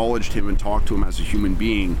just acknowledged him and talked to him as a human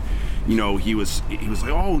being, you know, he was like,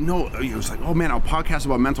 oh no, he was like, oh man, I'll podcast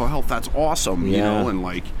about mental health, that's awesome, you know, and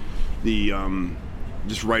like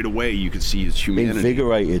just right away you could see his humanity.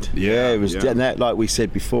 Invigorated. It was, and that, like we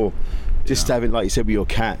said before, just having, like you said with your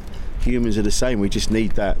cat, humans are the same. We just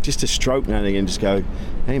need that, just a stroke now and again, just go,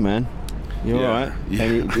 hey man, you all right?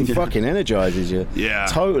 And it fucking energizes you. Yeah,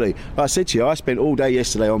 totally. Like I said to you, I spent all day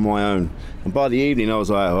yesterday on my own, and by the evening I was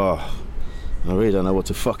like, I really don't know what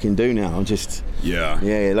to fucking do now. I'm just like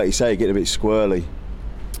you say, get a bit squirrely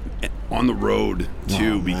on the road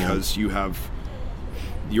too, because you have,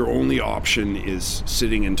 your only option is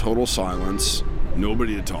sitting in total silence,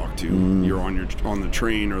 nobody to talk to. You're on the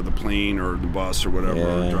train or the plane or the bus or whatever,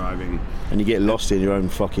 or driving, and you get lost in your own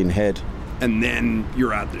fucking head. And then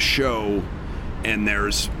you're at the show, and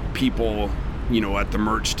there's people, you know, at the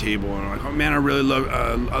merch table, and I'm like, oh man, I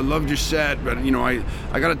loved your set, but you know, I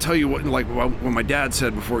got to tell you what my dad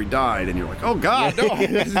said before he died, and you're like, oh god, no,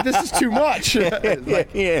 this is too much.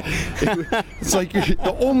 It's like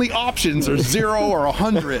the only options are 0 or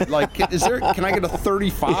 100. Like, can I get a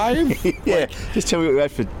 35? Just tell me what we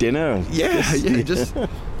had for dinner.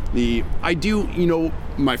 I do, you know,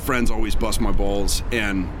 my friends always bust my balls,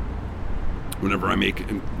 and whenever I make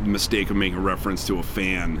a mistake of making a reference to a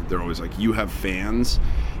fan, they're always like, you have fans?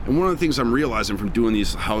 And one of the things I'm realizing from doing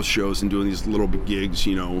these house shows and doing these little gigs,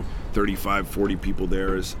 you know, 35, 40 people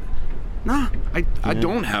there, is, I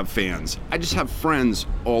don't have fans. I just have friends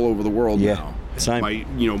all over the world now. Same.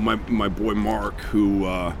 My boy Mark, who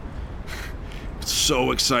was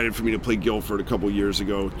so excited for me to play Guildford a couple years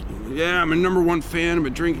ago. Yeah, I'm a #1 fan. I've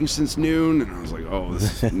been drinking since noon. And I was like,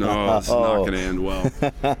 this is not going to end well.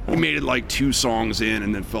 He made it like 2 songs in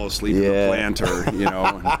and then fell asleep in the planter, you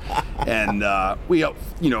know. And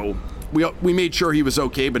we made sure he was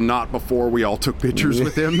okay, but not before we all took pictures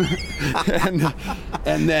with him.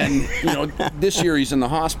 and then, you know, this year he's in the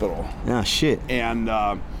hospital. Ah, shit. And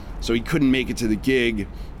so he couldn't make it to the gig.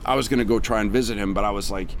 I was going to go try and visit him, but I was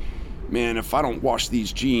like, man, if I don't wash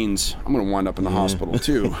these jeans, I'm going to wind up in the hospital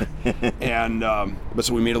too. And but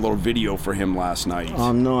so we made a little video for him last night.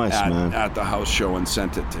 Oh, nice, man. At the house show, and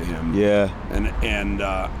sent it to him. Yeah. And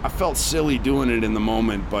I felt silly doing it in the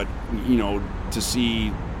moment, but, you know, to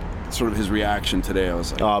see sort of his reaction today, I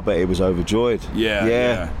was like, I bet he was overjoyed.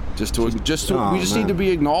 Yeah. Just to we just need to be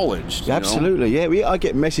acknowledged. Absolutely, you know? I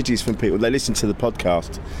get messages from people. They listen to the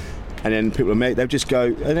podcast, and then people they'll just go,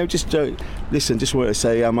 and they'll just listen. Just want to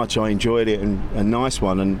say how much I enjoyed it, and a nice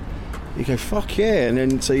one. And you go, fuck yeah. And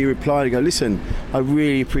then so you reply and go, listen, I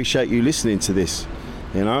really appreciate you listening to this.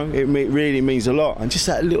 You know, it really means a lot. And just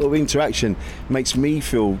that little interaction makes me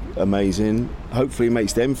feel amazing. Hopefully, it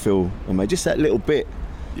makes them feel amazing. Just that little bit.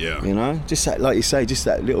 Yeah. You know, just that, like you say, just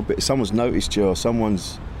that little bit. Someone's noticed you, or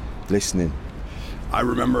someone's listening. I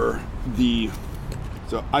remember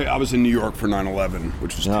So I was in New York for 9/11,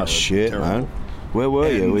 which was terrible. Shit, man. Where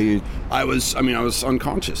were you? Were you? I was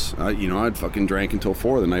unconscious. I'd fucking drank until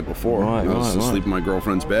 4 the night before. Right, I was right. asleep in my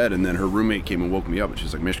girlfriend bed, and then her roommate came and woke me up, and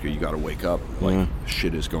she's like, Mishka, you got to wake up. Like,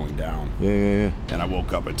 shit is going down. Yeah. And I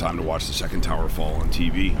woke up in time to watch the second tower fall on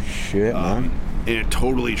TV. Shit, man. And it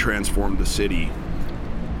totally transformed the city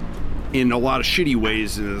in a lot of shitty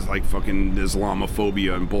ways. There's like fucking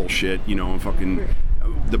Islamophobia and bullshit, and fucking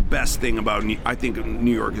the best thing about I think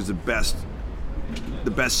New York is the best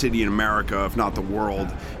city in America, if not the world,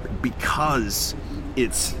 because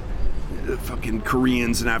it's fucking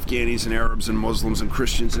Koreans and Afghanis and Arabs and Muslims and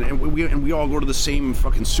Christians, and we all go to the same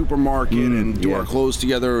fucking supermarket and do our clothes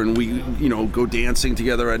together, and we go dancing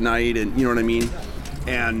together at night, and you know what I mean.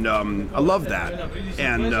 And I love that.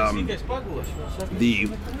 And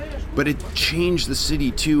but it changed the city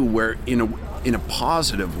too, where in a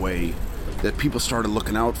positive way, that people started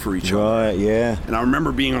looking out for each other. Right, yeah. And I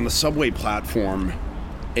remember being on the subway platform,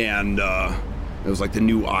 and it was like the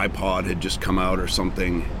new iPod had just come out or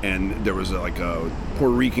something, and there was like a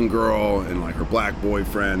Puerto Rican girl and like her black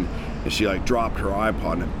boyfriend, and she like dropped her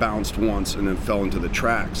iPod and it bounced once and then fell into the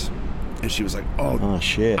tracks. And she was like, oh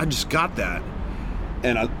shit, I just got that.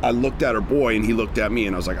 And I looked at her boy, and he looked at me,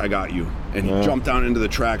 and I was like, I got you. And he jumped down into the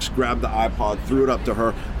tracks, grabbed the iPod, threw it up to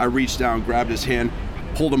her. I reached down, grabbed his hand,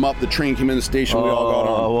 pulled him up. The train came in the station. We all got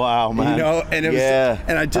on. Oh wow, man! And it was,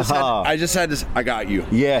 and I just had this. I got you.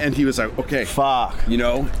 Yeah. And he was like, okay, fuck.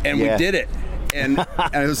 And we did it. And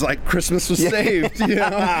it was like Christmas was saved.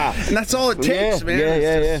 And that's all it takes,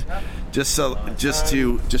 man. Just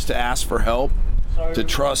to ask for help, to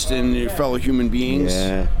trust in your fellow human beings,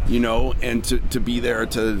 and to be there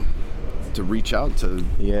to reach out to,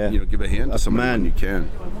 give a hand to somebody when you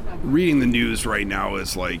can. Reading the news right now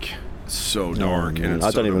is like so dark, and it's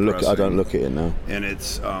I don't even depressing. look. I don't look at it now. And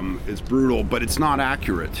it's brutal, but it's not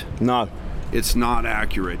accurate. No. It's not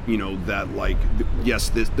accurate, that like, yes,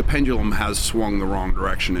 the pendulum has swung the wrong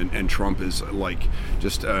direction, and Trump is like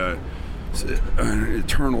just an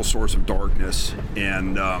eternal source of darkness,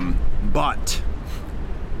 and but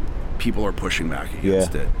people are pushing back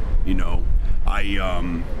against it.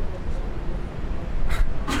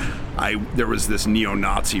 There was this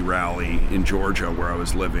neo-Nazi rally in Georgia where I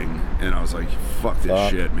was living, and I was like, fuck this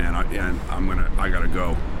shit, man. I gotta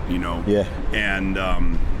go, And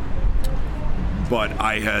but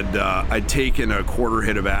I'd taken a quarter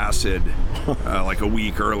hit of acid like a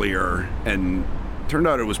week earlier, and turned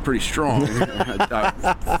out it was pretty strong.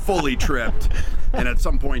 I fully tripped. And at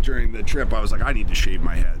some point during the trip, I was like, I need to shave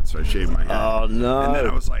my head. So I shaved my head. Oh, no. And then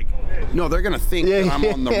I was like, no, they're going to think that I'm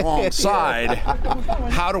on the wrong side.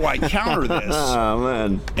 How do I counter this? Oh,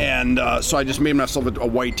 man. And so I just made myself a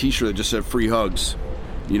white T-shirt that just said free hugs,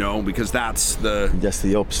 because that's the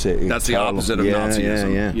opposite. That's the opposite of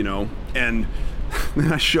Nazism, And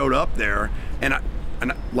then I showed up there, and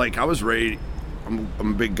I was ready. I'm a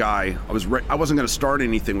big guy. I wasn't going to start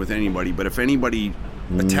anything with anybody, but if anybody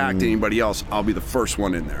attacked anybody else, I'll be the first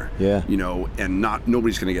one in there. Yeah. And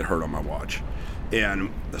nobody's gonna get hurt on my watch.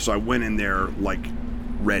 And so I went in there like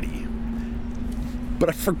ready. But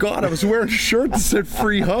I forgot I was wearing a shirt that said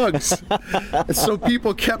free hugs. And so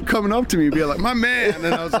people kept coming up to me and being like, my man.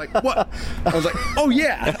 And I was like, what? I was like, oh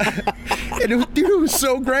yeah. And it was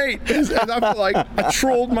so great. And I felt like I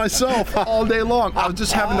trolled myself all day long. I was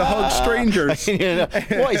just having to hug strangers.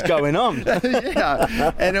 What is going on?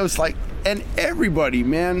 Yeah. And it was like, and everybody,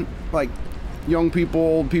 man, like young people,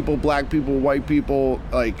 old people, black people, white people,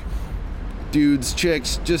 like dudes,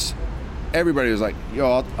 chicks, just everybody was like,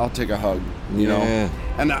 yo, I'll take a hug, you know?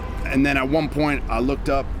 And then at one point I looked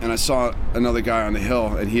up and I saw another guy on the hill,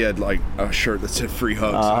 and he had like a shirt that said free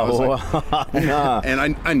hugs. And I was like, and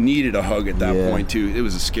I needed a hug at that point too. It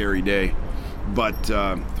was a scary day, but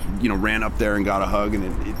ran up there and got a hug, and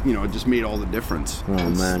it just made all the difference. Oh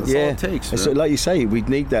man, that's all it takes. It's like you say, we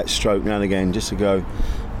need that stroke now and again just to go,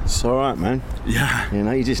 it's all right, man. Yeah.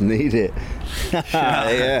 You just need it.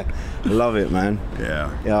 Yeah. Love it, man.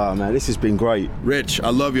 Yeah. Yeah, man, this has been great. Rich, I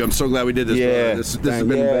love you. I'm so glad we did this. Yeah. This has been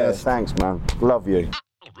the best. Thanks, man. Love you.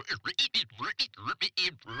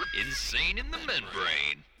 Insane in the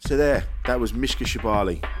membrane. So that was Mishka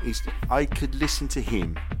Shubaly. I could listen to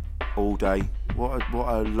him all day. What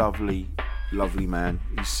a lovely, lovely man.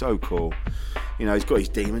 He's so cool. He's got his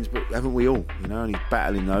demons, but haven't we all? And he's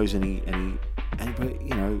battling those, and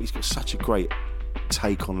he's got such a great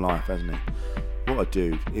take on life, hasn't he? What a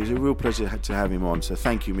dude. It was a real pleasure to have him on. So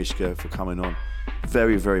thank you, Mishka, for coming on.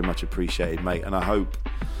 Very, very much appreciated, mate. And I hope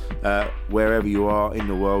wherever you are in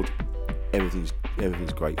the world, everything's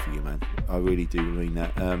great for you, man. I really do mean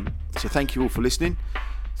that. So thank you all for listening.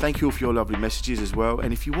 Thank you all for your lovely messages as well.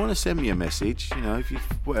 And if you want to send me a message, you know, if you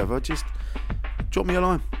whatever, just drop me a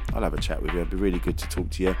line. I'll have a chat with you. It'd be really good to talk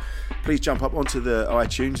to you. Please jump up onto the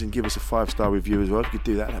iTunes and give us a 5-star review as well. If you could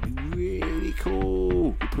do that, that'd be really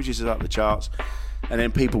cool. It pushes us up the charts, and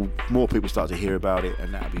then more people start to hear about it,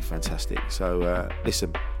 and that'd be fantastic. So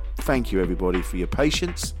listen, thank you everybody for your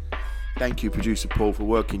patience. Thank you, producer Paul, for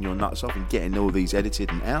working your nuts off and getting all these edited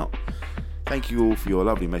and out. Thank you all for your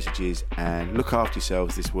lovely messages, and look after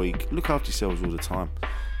yourselves this week. Look after yourselves all the time,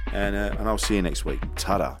 and I'll see you next week.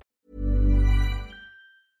 Ta-da.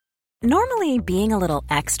 Normally, being a little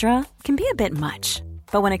extra can be a bit much,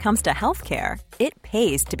 but when it comes to healthcare, it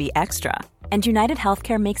pays to be extra. And United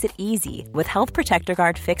Healthcare makes it easy with Health Protector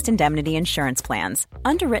Guard fixed indemnity insurance plans.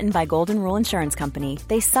 Underwritten by Golden Rule Insurance Company,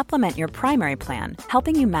 they supplement your primary plan,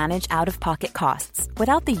 helping you manage out-of-pocket costs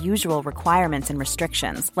without the usual requirements and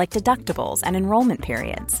restrictions like deductibles and enrollment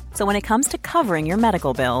periods. So when it comes to covering your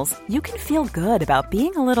medical bills, you can feel good about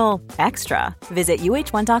being a little extra. Visit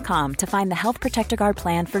UH1.com to find the Health Protector Guard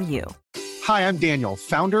plan for you. Hi, I'm Daniel,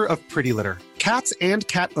 founder of Pretty Litter. Cats and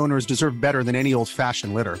cat owners deserve better than any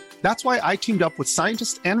old-fashioned litter. That's why I teamed up with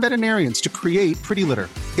scientists and veterinarians to create Pretty Litter.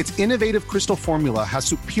 Its innovative crystal formula has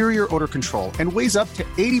superior odor control and weighs up to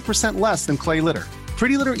 80% less than clay litter.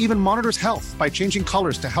 Pretty Litter even monitors health by changing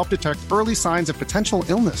colors to help detect early signs of potential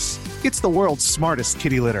illness. It's the world's smartest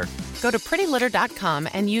kitty litter. Go to prettylitter.com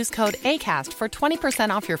and use code ACAST for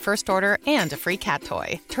 20% off your first order and a free cat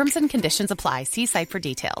toy. Terms and conditions apply. See site for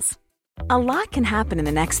details. A lot can happen in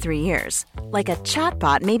the next 3 years. Like a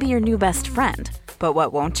chatbot may be your new best friend. But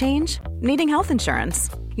what won't change? Needing health insurance.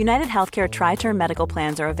 United Healthcare Tri-Term Medical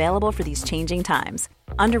Plans are available for these changing times.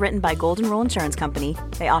 Underwritten by Golden Rule Insurance Company,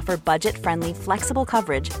 they offer budget-friendly, flexible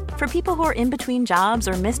coverage for people who are in between jobs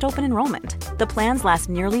or missed open enrollment. The plans last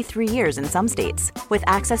nearly 3 years in some states, with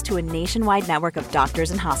access to a nationwide network of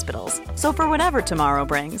doctors and hospitals. So for whatever tomorrow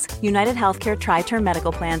brings, United Healthcare Tri-Term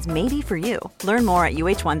Medical Plans may be for you. Learn more at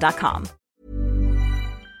UH1.com.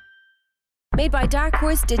 Made by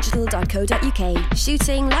darkhorse digital.co.uk.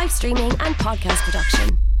 Shooting, live streaming and podcast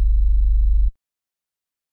production.